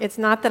 it's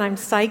not that I'm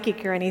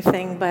psychic or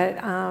anything,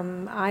 but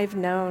I've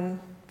known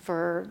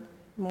for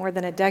more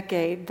than a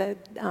decade that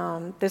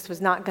this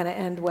was not going to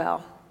end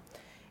well.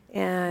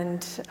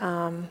 And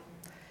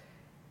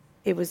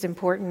it was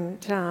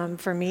important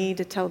for me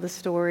to tell the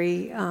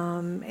story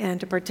and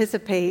to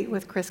participate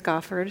with Chris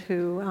Goffard,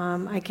 who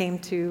I came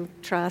to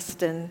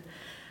trust and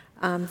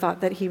thought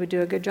that he would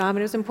do a good job. And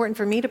it was important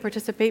for me to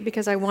participate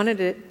because I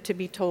wanted it to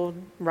be told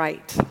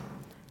right.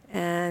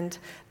 And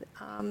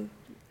on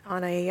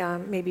a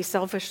maybe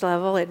selfish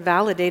level, it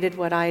validated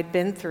what I had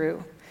been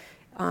through.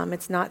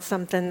 It's not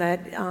something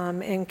that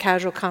in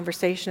casual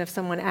conversation, if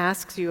someone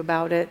asks you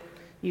about it,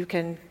 you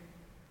can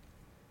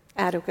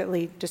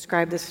adequately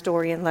describe the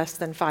story in less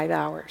than 5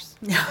 hours.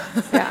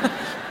 Yeah.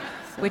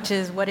 Which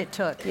is what it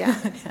took. Yeah.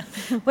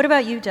 What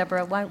about you,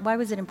 Deborah? Why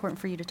was it important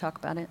for you to talk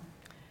about it?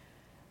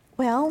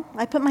 Well,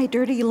 I put my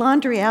dirty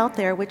laundry out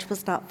there, which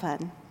was not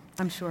fun.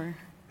 I'm sure.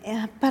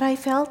 Yeah, but I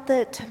felt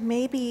that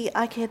maybe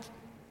I could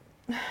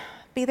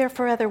be there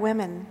for other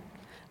women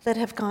that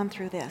have gone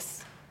through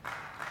this.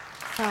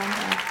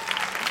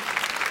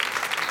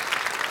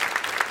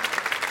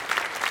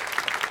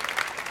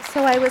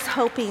 So I was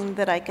hoping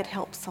that I could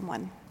help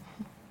someone.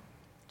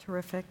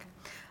 Terrific.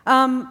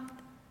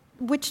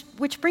 Which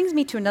brings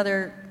me to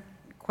another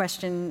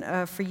question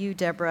for you,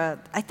 Deborah.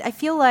 I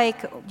feel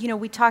like,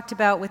 we talked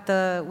about with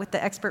the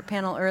expert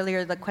panel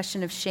earlier, the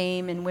question of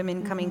shame and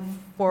women coming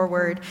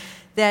forward,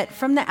 that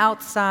from the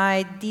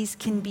outside, these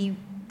can be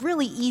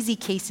really easy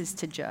cases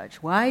to judge.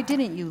 Why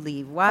didn't you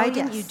leave? Why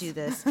didn't you do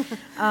this?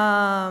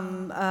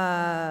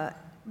 But,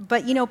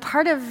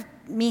 part of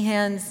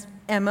Meehan's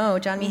MO,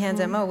 John Meehan's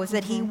MO, was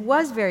that he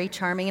was very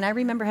charming. And I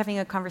remember having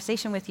a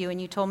conversation with you,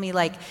 and you told me,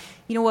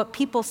 what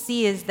people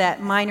see is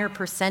that minor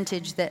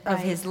percentage of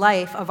his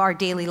life, of our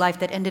daily life,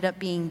 that ended up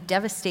being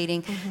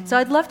devastating. So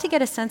I'd love to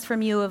get a sense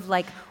from you of,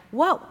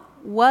 what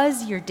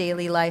was your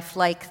daily life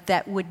like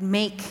that would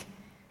make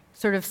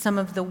sort of some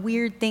of the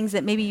weird things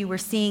that maybe you were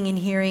seeing and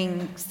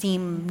hearing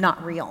seem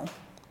not real?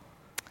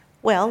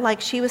 Well,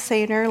 like she was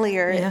saying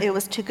earlier, it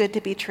was too good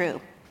to be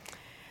true.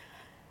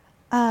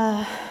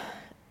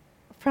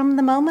 From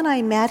the moment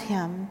I met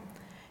him,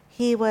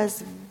 he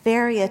was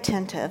very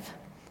attentive,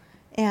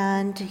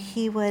 and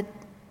he would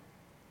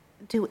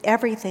do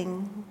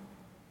everything.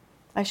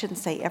 I shouldn't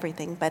say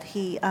everything, but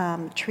he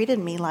treated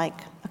me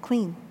like a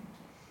queen.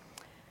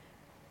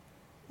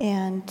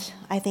 And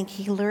I think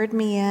he lured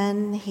me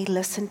in, he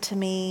listened to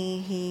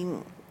me,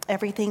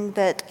 everything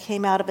that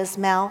came out of his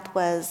mouth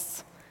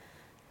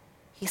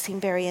he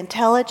seemed very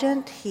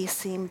intelligent, he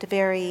seemed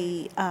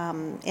very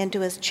into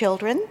his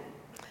children.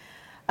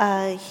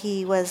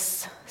 He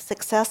was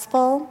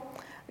successful.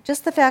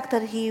 Just the fact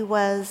that he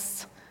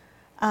was,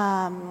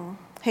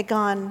 had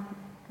gone,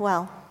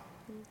 well,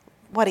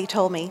 what he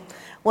told me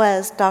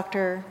was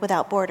Doctor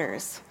Without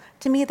Borders.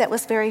 To me, that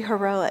was very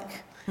heroic.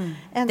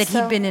 And that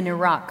so, he'd been in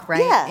Iraq, right?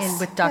 Yes,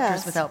 with Doctors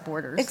yes, Without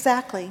Borders.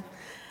 Exactly.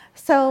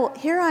 So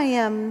here I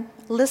am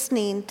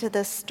listening to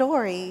this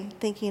story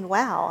thinking,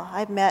 wow,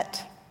 I've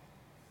met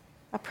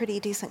a pretty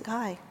decent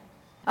guy.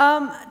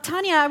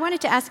 Tanya, I wanted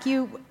to ask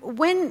you,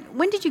 when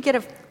did you get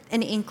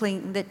an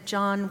inkling that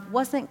John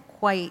wasn't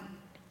quite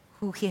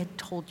who he had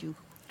told you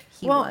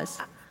he was?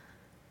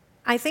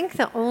 I think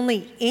the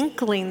only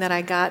inkling that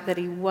I got that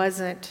he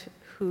wasn't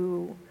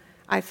who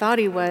I thought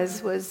he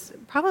was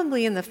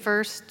probably in the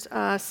first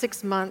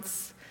 6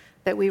 months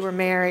that we were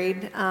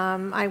married.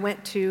 I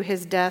went to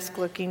his desk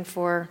looking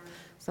for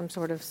some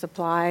sort of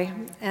supply,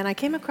 and I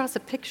came across a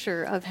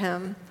picture of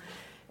him.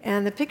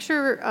 And the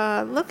picture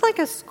looked like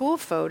a school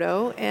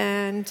photo,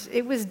 and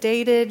it was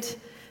dated,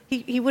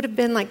 he would have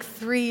been like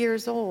 3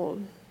 years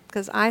old,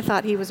 because I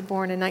thought he was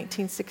born in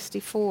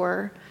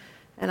 1964,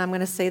 and I'm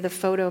going to say the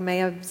photo may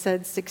have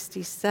said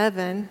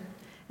 67,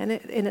 and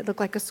it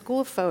looked like a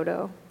school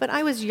photo. But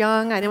I was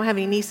young, I don't have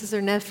any nieces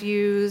or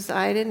nephews,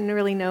 I didn't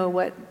really know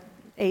what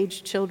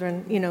age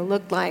children,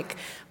 looked like.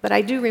 But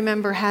I do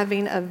remember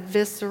having a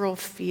visceral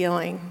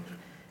feeling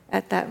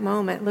at that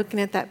moment, looking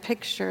at that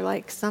picture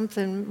like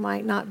something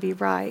might not be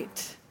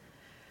right.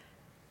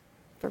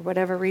 For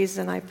whatever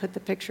reason, I put the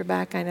picture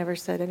back. I never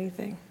said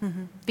anything.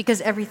 Mm-hmm. Because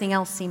everything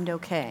else seemed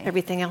okay.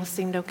 Everything else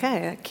seemed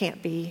okay. It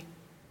can't be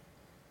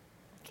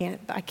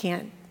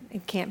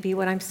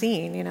what I'm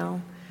seeing,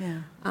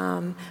 Yeah.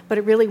 But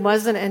it really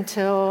wasn't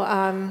until,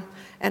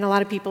 and a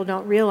lot of people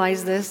don't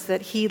realize this,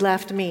 that he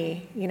left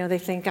me. They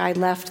think I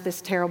left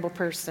this terrible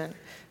person.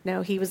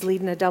 No, he was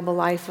leading a double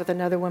life with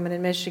another woman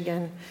in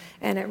Michigan,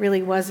 and it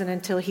really wasn't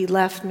until he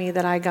left me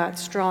that I got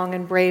strong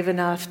and brave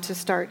enough to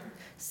start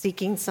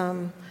seeking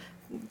some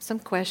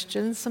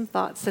questions, some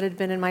thoughts that had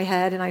been in my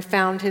head, and I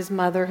found his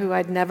mother, who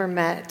I'd never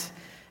met,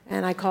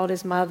 and I called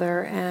his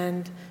mother,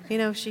 and,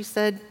 she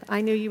said,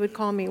 I knew you would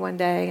call me one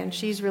day, and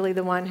she's really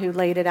the one who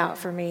laid it out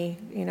for me,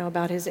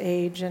 about his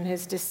age and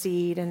his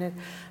deceit and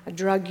a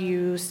drug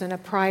use and a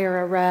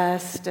prior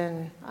arrest,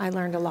 and I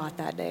learned a lot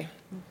that day.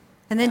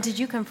 And then did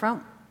you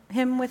confront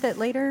him with it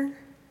later?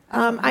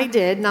 I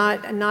did,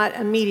 not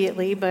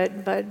immediately,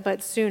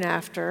 but soon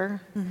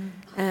after.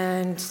 Mm-hmm.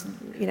 And,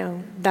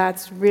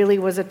 that's really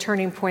was a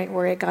turning point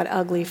where it got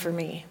ugly for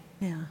me.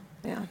 Yeah.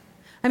 Yeah.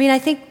 I mean, I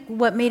think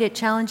what made it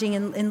challenging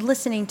in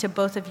listening to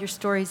both of your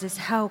stories is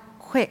how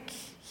quick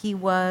he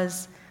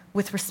was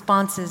with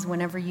responses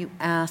whenever you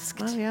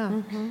asked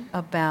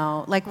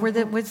about, like,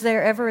 was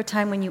there ever a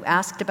time when you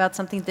asked about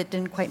something that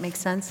didn't quite make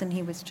sense and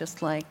he was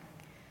just like?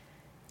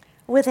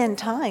 Within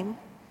time,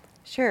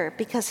 sure,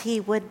 because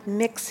he would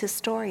mix his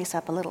stories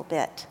up a little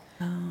bit.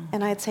 Oh.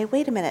 And I'd say,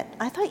 wait a minute,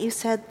 I thought you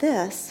said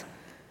this.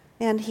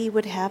 And he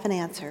would have an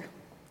answer.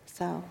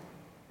 So.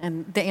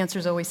 And the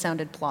answers always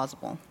sounded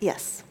plausible.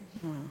 Yes.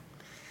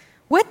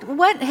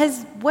 What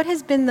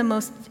has been the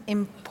most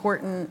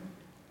important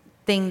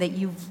thing that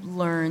you've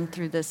learned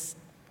through this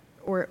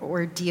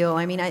ordeal?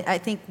 I mean, I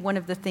think one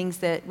of the things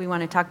that we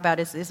want to talk about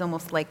is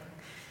almost like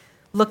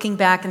looking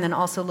back and then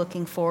also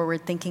looking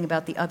forward, thinking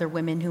about the other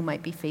women who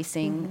might be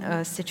facing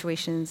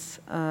situations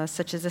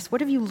such as this.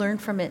 What have you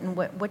learned from it, and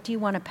what do you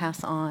want to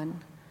pass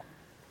on?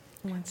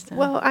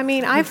 Well, I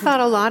mean, I've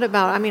thought a lot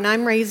about,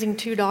 I'm raising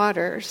 2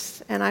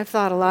 daughters, and I've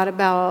thought a lot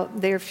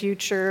about their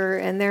future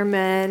and their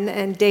men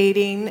and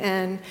dating,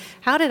 and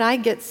how did I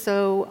get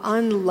so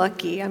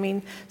unlucky? I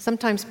mean,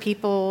 sometimes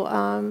people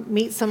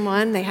meet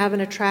someone, they have an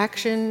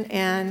attraction,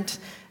 and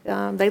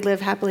they live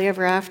happily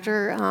ever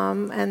after,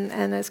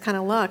 and it's kind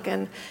of luck.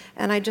 And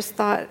I just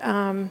thought,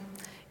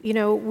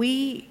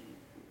 we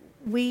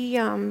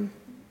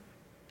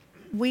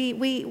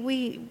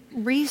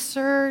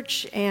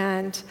research,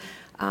 and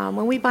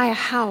when we buy a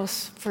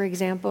house, for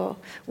example,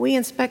 we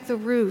inspect the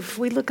roof.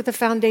 We look at the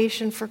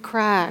foundation for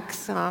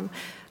cracks.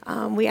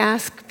 We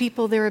ask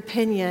people their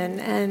opinion.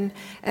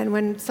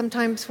 And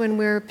sometimes when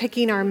we're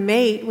picking our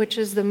mate, which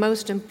is the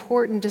most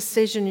important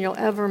decision you'll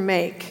ever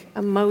make,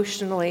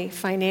 emotionally,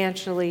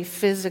 financially,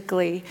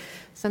 physically,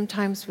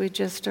 sometimes we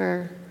just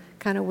are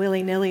kind of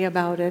willy-nilly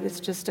about it. It's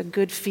just a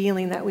good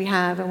feeling that we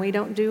have, and we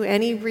don't do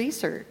any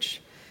research.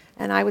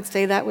 And I would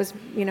say that was,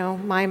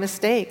 my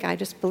mistake. I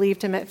just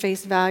believed him at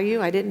face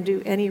value. I didn't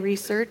do any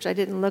research. I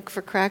didn't look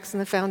for cracks in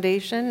the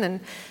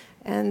foundation,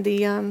 and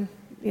the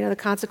the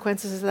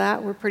consequences of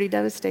that were pretty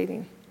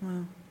devastating.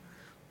 Wow.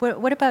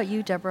 What about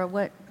you, Deborah?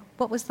 What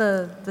was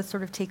the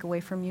sort of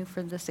takeaway from you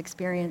for this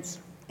experience?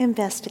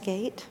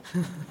 Investigate.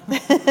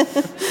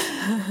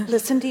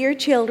 Listen to your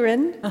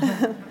children.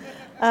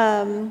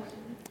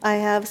 I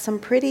have some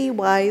pretty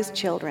wise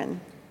children.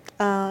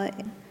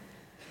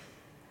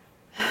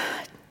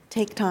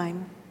 Take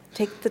time.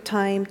 Take the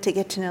time to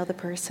get to know the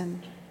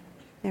person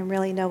and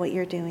really know what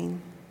you're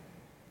doing.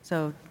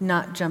 So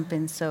not jump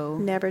in so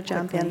Never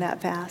jump quickly. in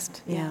that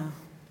fast. Yeah.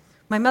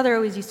 My mother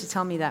always used to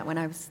tell me that when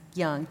I was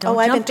young. Don't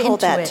I've jump been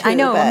told into that it. too, I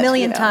know, but, a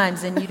million you know.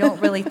 times, and you don't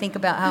really think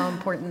about how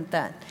important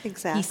that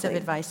piece of Exactly.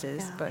 advice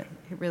is, Yeah. but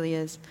it really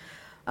is.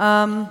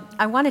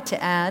 I wanted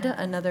to add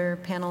another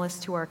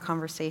panelist to our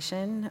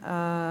conversation.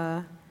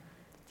 The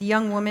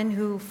young woman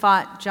who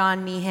fought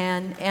John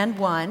Meehan and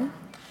won.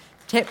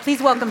 Please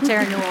welcome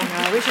Tara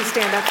Newell. We should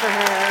stand up for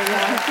her.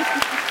 Yeah.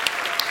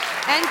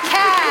 And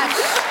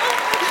Cash.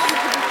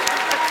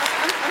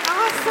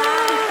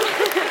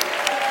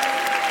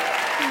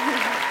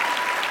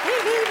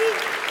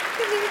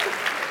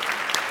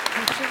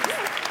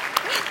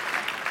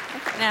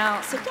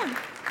 Now, Sit down.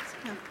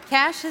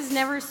 Cash has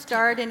never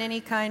starred in any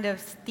kind of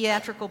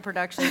theatrical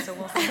production, so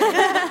we'll see.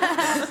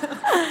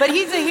 But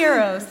he's a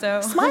hero,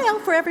 so. Smile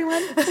for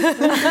everyone.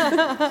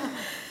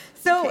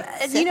 So,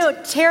 Okay, you know,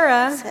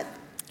 Tara, Sit.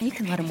 you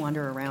can let him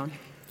wander around.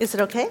 Is it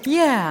okay?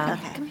 Yeah.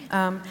 Okay.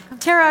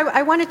 Tara,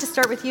 I wanted to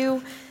start with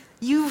you.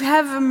 You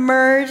have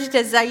emerged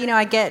as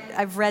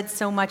I've read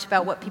so much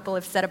about what people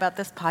have said about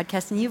this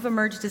podcast, and you've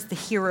emerged as the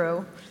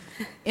hero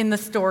in the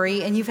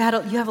story, and you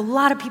have a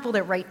lot of people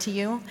that write to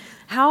you.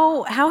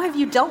 How have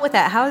you dealt with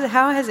that?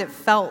 How has it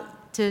felt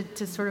to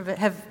sort of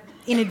have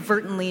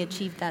inadvertently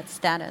achieved that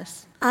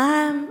status?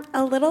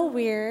 A little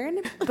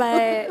weird,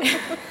 but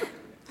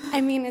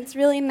I mean, it's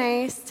really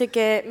nice to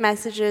get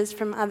messages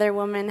from other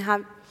women who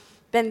have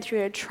been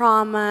through a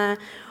trauma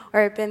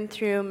or been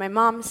through my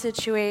mom's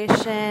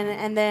situation,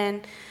 and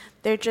then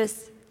they're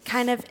just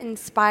kind of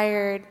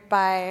inspired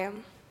by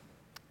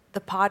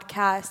the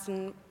podcast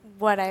and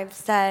what I've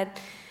said.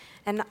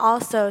 And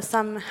also,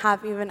 some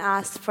have even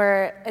asked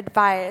for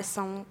advice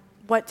on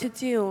what to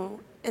do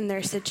in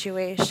their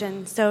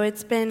situation. So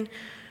it's been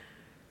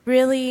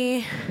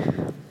really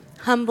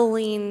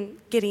humbling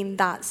getting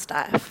that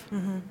stuff.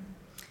 Mm-hmm.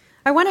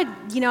 One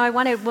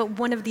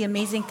of the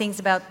amazing things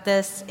about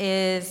this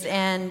is,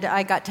 and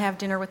I got to have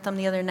dinner with them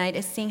the other night,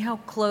 is seeing how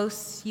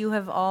close you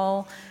have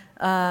all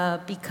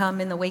become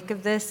in the wake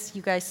of this.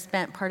 You guys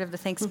spent part of the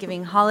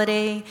Thanksgiving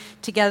holiday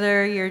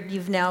together.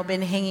 You've now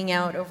been hanging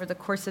out over the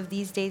course of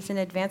these days in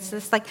advance of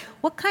this. Like,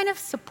 what kind of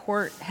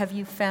support have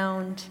you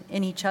found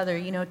in each other?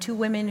 You know, two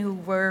women who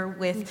were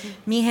with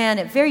Meehan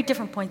at very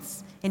different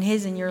points in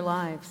his and your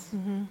lives.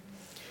 Mm-hmm.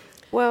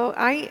 Well,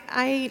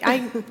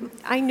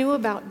 I knew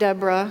about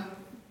Deborah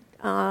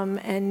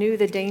and knew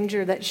the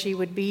danger that she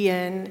would be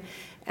in,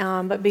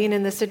 but being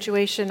in the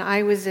situation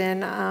I was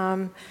in,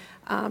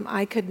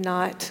 I could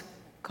not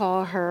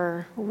call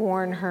her,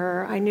 warn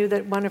her. I knew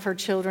that one of her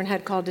children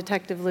had called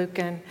Detective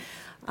Lucan,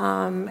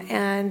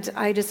 and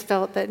I just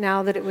felt that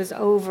now that it was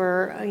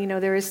over,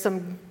 there's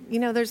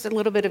a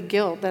little bit of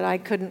guilt that I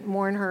couldn't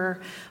warn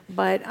her,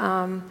 but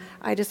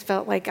I just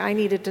felt like I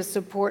needed to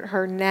support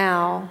her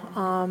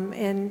now,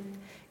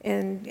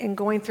 and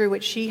going through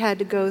what she had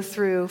to go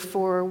through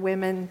for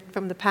women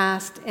from the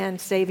past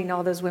and saving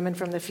all those women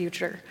from the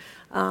future,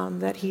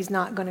 that he's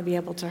not going to be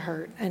able to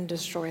hurt and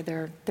destroy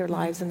their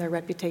lives and their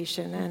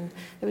reputation. And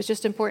it was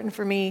just important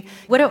for me.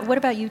 What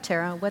about you,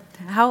 Tara?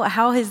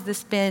 How has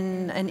this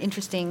been an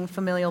interesting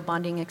familial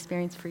bonding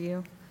experience for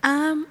you?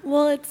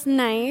 Well, it's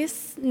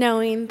nice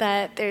knowing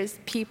that there's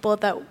people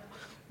that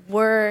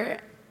were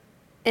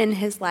in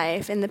his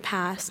life in the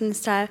past and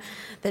stuff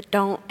that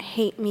don't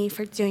hate me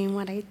for doing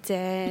what I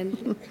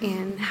did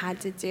and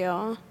had to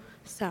do.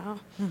 So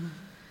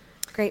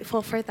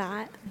grateful for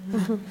that.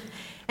 Mm-hmm.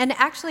 And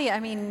actually, I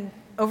mean,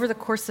 over the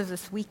course of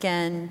this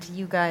weekend,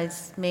 you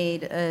guys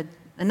made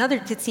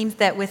it seems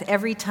that with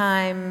every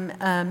time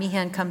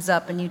Meehan comes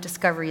up, a new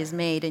discovery is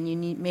made, and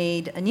you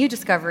made a new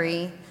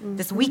discovery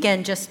this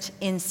weekend just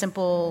in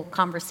simple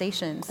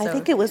conversations. So I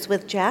think it was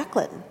with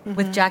Jacqueline.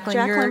 With Jacqueline,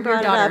 Jacqueline your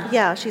brought daughter. it up.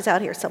 Yeah, she's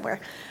out here somewhere.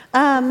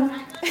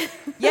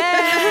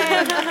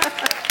 Yay!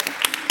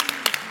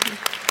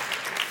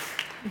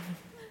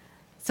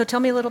 So tell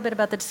me a little bit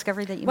about the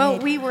discovery that you made. Well,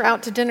 we were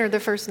out to dinner the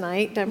first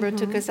night. Deborah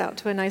took us out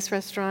to a nice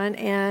restaurant,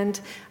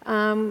 and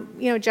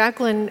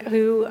Jacqueline,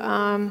 who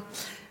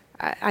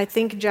I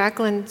think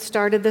Jacqueline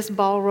started this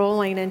ball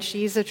rolling, and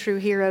she's a true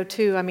hero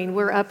too. I mean,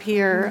 we're up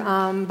here,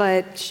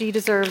 but she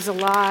deserves a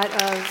lot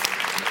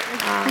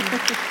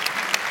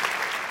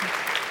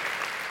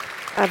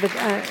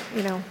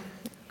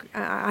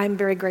I'm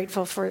very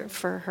grateful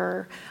for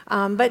her.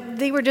 But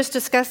they were just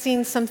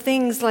discussing some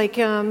things like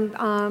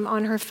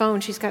on her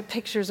phone, she's got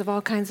pictures of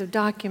all kinds of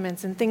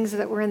documents and things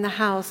that were in the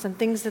house and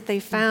things that they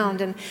found.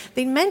 And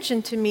they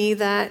mentioned to me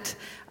that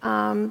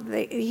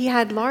he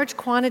had large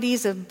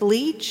quantities of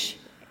bleach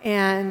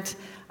and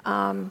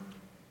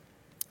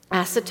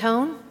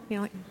acetone,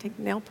 take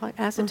nail polish,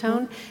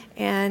 acetone,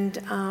 and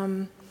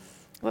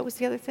what was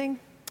the other thing?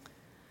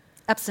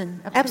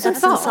 Epsom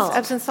salts.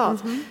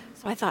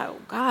 So I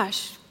thought,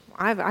 gosh,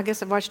 I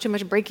guess I've watched too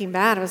much Breaking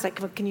Bad. I was like,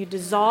 well, can you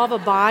dissolve a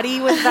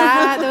body with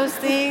those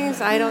things?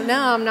 I don't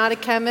know. I'm not a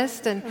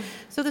chemist. And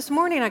so this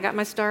morning I got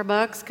my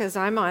Starbucks because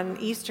I'm on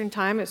Eastern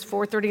time. It's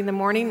 4:30 in the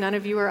morning. None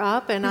of you are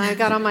up. And I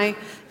got on my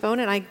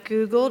phone and I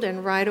Googled,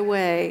 and right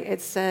away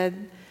it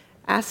said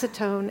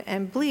acetone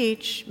and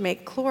bleach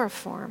make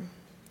chloroform.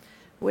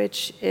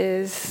 which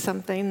is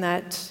something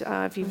that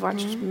if you've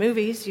watched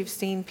movies, you've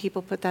seen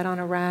people put that on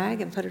a rag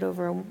and put it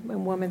over a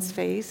woman's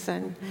face,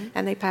 and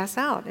they pass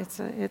out.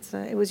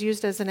 It was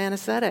used as an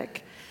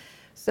anesthetic.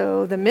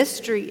 So the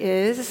mystery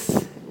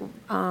is,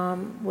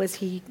 was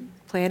he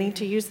planning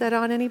to use that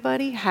on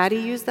anybody? Had he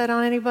used that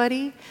on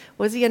anybody?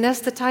 Was he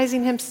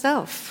anesthetizing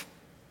himself?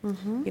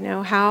 You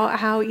know,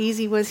 how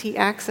easy was he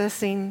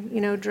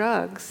accessing,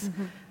 drugs?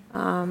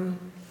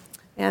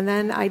 And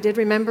then I did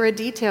remember a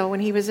detail when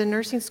he was in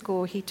nursing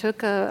school. He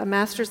took a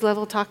master's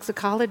level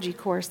toxicology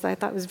course that I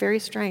thought was very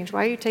strange.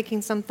 Why are you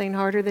taking something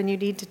harder than you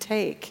need to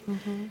take?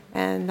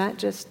 And that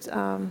just,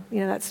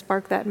 that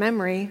sparked that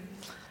memory.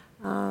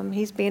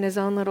 He's being his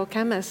own little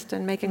chemist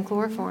and making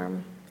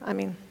chloroform. I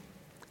mean,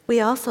 we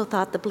also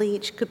thought the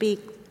bleach could be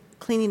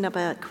cleaning up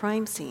a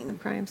crime scene.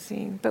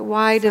 But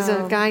why does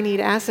a guy need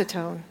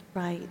acetone?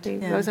 Right. He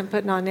wasn't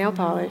putting on nail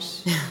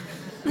polish.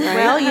 Right?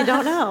 Well, you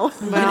don't know.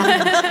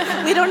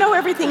 Well, we don't know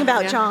everything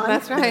about John.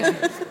 That's right.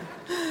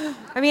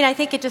 I mean, I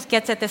think it just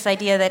gets at this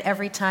idea that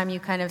every time you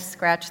kind of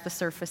scratch the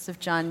surface of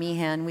John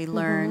Meehan, we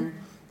learn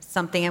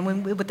something.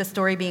 And with the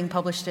story being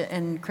published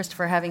and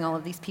Christopher having all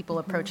of these people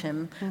approach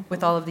him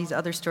with all of these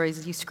other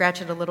stories, you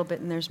scratch it a little bit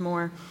and there's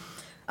more.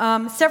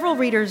 Several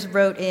readers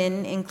wrote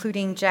in,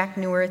 including Jack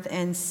Neuwirth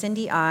and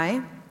Cindy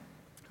I,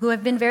 who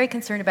have been very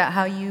concerned about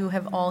how you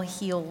have all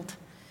healed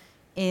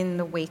in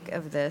the wake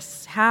of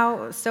this.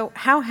 How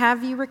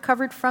have you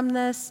recovered from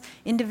this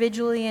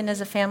individually and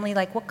as a family?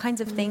 Like, what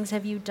kinds of things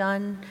have you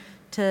done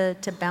to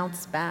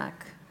bounce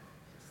back?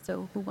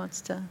 So who wants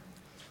to? Do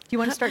you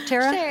want to start,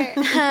 Tara?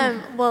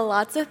 Sure. Well,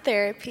 lots of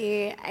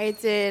therapy. I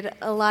did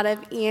a lot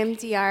of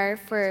EMDR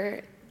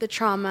for the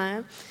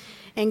trauma,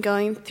 and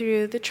going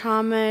through the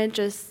trauma,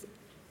 just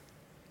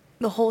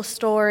the whole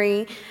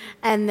story,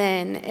 and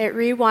then it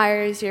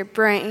rewires your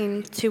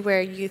brain to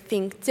where you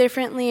think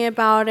differently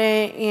about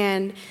it,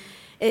 and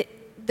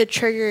the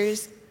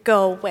triggers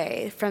go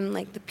away from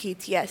like the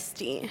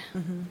PTSD.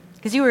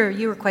 Because you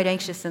were quite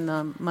anxious in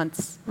the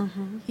months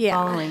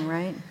following,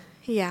 right?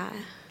 Yeah.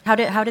 How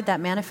did that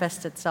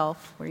manifest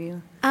itself? Were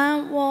you?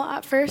 Well,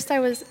 at first I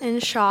was in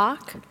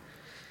shock,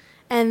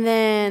 and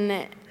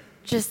then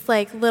just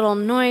like little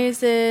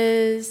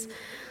noises,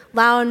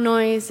 loud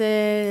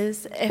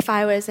noises. If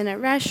I was in a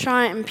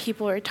restaurant and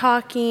people were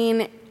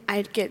talking,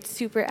 I'd get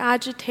super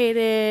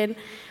agitated.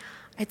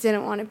 I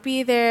didn't want to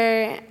be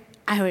there.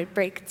 I would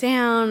break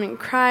down and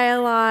cry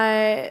a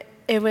lot.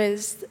 It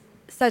was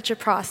such a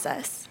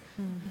process.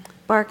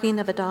 Barking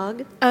of a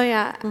dog? Oh,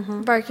 yeah.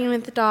 Barking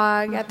with the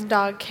dog at the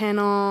dog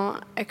kennel.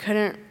 I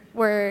couldn't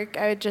work.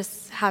 I would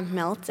just have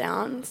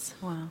meltdowns.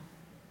 Wow.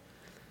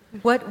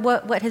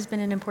 What has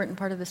been an important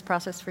part of this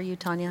process for you,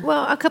 Tanya?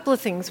 Well, a couple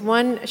of things.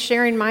 One,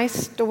 sharing my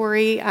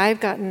story, I've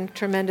gotten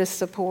tremendous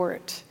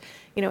support.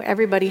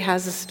 Everybody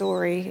has a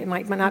story. It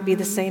might not be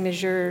the same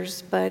as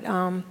yours, but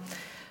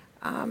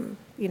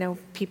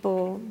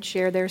people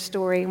share their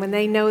story. When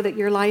they know that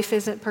your life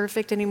isn't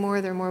perfect anymore,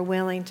 they're more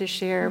willing to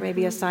share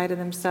maybe a side of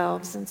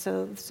themselves, and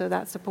so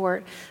that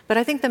support. But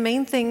I think the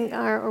main thing,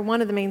 or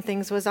one of the main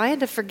things, was I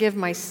had to forgive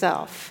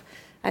myself.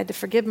 I had to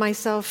forgive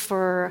myself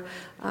for,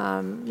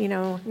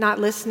 not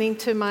listening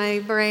to my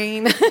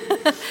brain,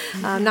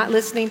 not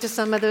listening to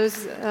some of those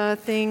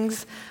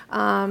things,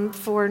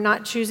 for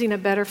not choosing a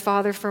better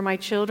father for my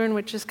children,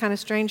 which is kind of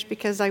strange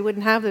because I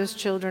wouldn't have those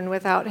children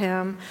without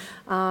him.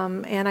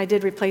 And I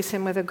did replace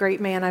him with a great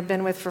man I've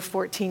been with for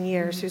 14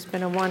 years, who's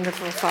been a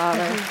wonderful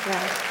father.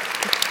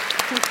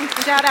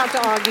 Shout out to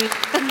Augie.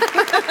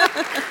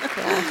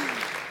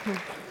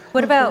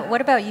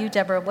 What about you,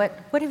 Deborah?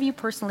 What have you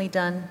personally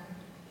done?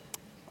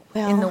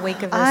 Well, in the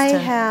wake of this? I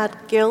had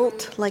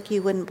guilt like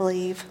you wouldn't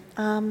believe.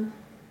 It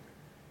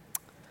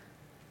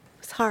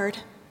was hard.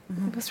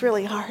 It was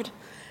really hard.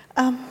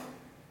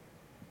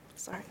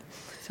 Sorry.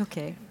 It's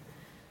okay.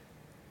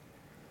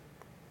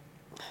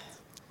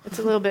 It's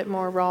a little bit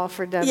more raw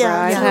for Deborah.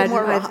 Yeah,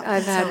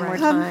 I've had more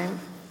time.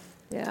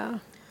 Yeah.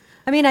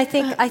 I mean, I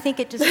think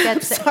it just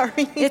gets.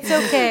 Sorry. It's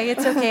okay.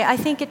 It's okay. I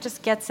think it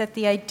just gets at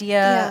the idea.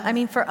 Yeah. I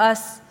mean, for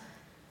us,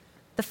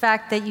 the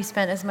fact that you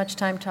spent as much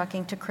time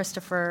talking to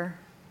Christopher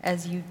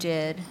as you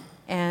did,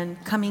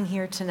 and coming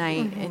here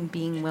tonight and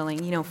being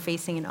willing,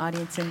 facing an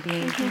audience and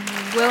being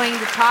willing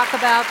to talk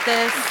about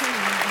this.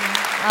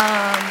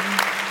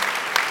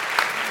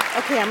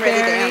 Okay, I'm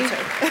ready to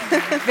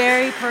answer.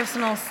 Very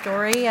personal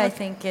story, I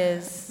think,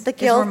 is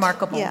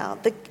remarkable. Yeah,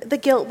 the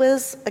guilt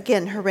was,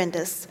 again,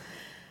 horrendous.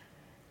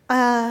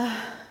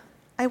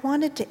 I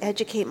wanted to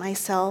educate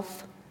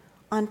myself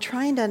on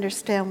trying to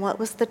understand what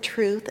was the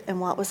truth and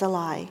what was a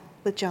lie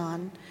with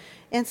John.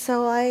 And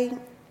so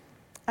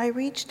I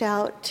reached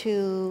out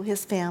to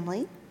his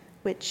family,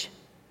 which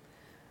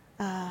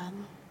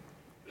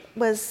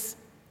was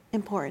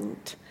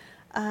important.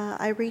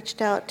 I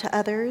reached out to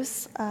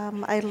others.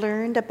 I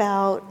learned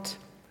about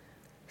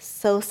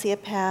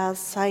sociopaths,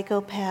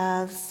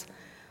 psychopaths.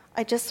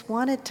 I just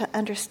wanted to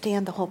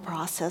understand the whole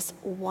process.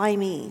 Why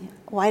me?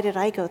 Why did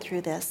I go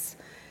through this?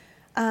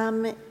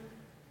 I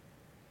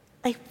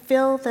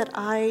feel that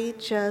I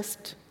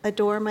just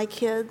adore my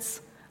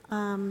kids.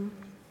 and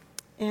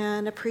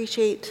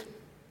appreciate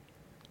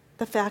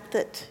the fact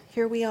that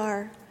here we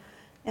are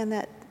and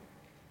that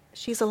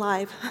she's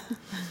alive.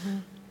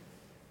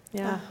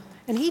 Yeah.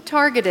 And he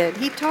targeted.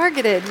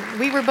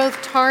 We were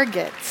both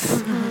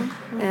targets.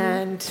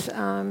 And,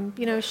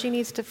 she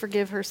needs to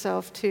forgive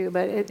herself too,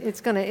 but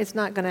it's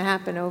not going to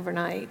happen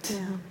overnight.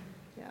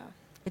 Yeah.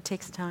 It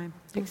takes time.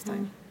 Takes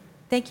time.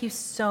 Thank you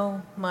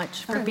so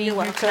much for being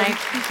here tonight.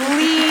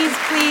 Please,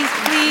 please,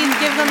 please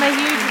give them a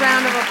huge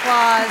round of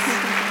applause.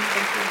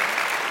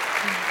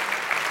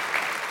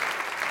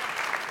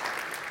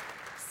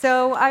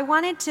 So I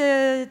wanted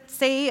to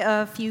say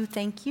a few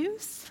thank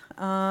yous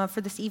for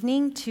this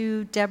evening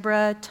to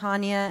Deborah,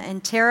 Tanya,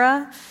 and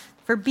Tara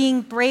for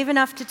being brave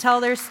enough to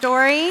tell their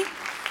story.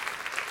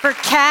 For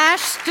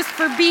Cash, just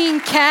for being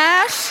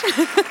Cash.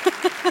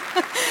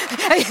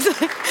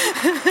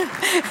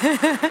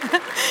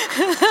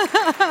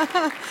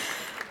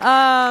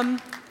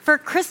 For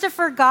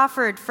Christopher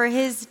Goffard, for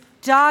his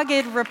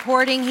dogged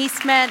reporting. He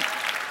spent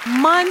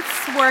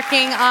months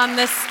working on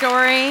this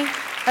story.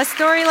 A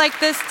story like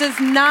this does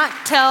not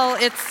tell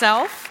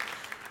itself.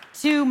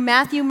 To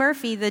Matthew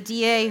Murphy, the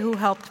DA who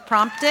helped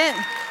prompt it.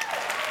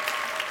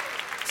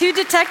 To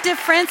Detective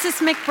Frances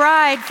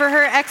McBride for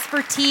her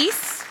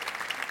expertise.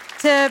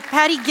 To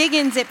Patty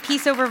Giggins at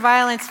Peace Over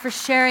Violence for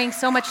sharing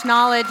so much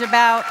knowledge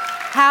about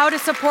how to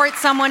support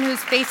someone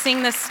who's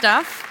facing this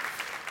stuff.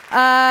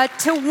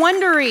 To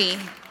Wondery,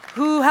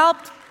 who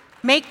helped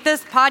make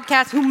this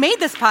podcast, who made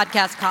this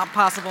podcast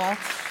possible.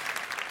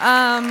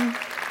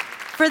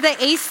 For the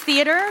Ace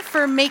Theater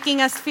for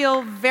making us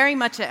feel very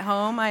much at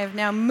home. I have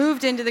now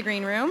moved into the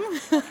green room.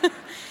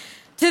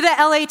 To the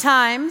LA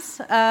Times,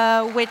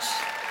 which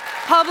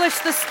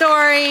published the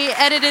story,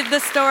 edited the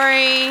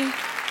story,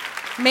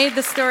 made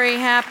the story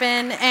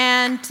happen,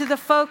 and to the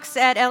folks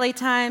at LA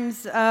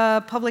Times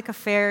Public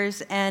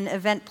Affairs and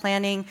Event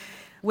Planning.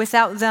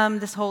 Without them,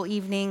 this whole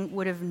evening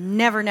would have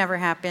never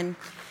happened.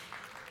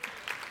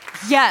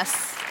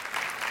 Yes.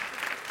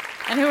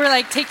 And who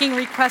were taking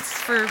requests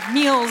for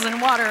meals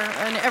and water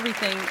and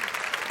everything.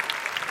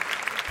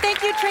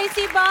 Thank you,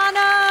 Tracy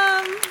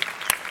Bonham.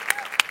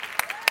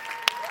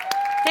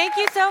 Thank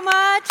you so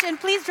much, and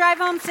please drive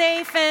home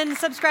safe and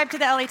subscribe to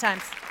the LA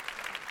Times.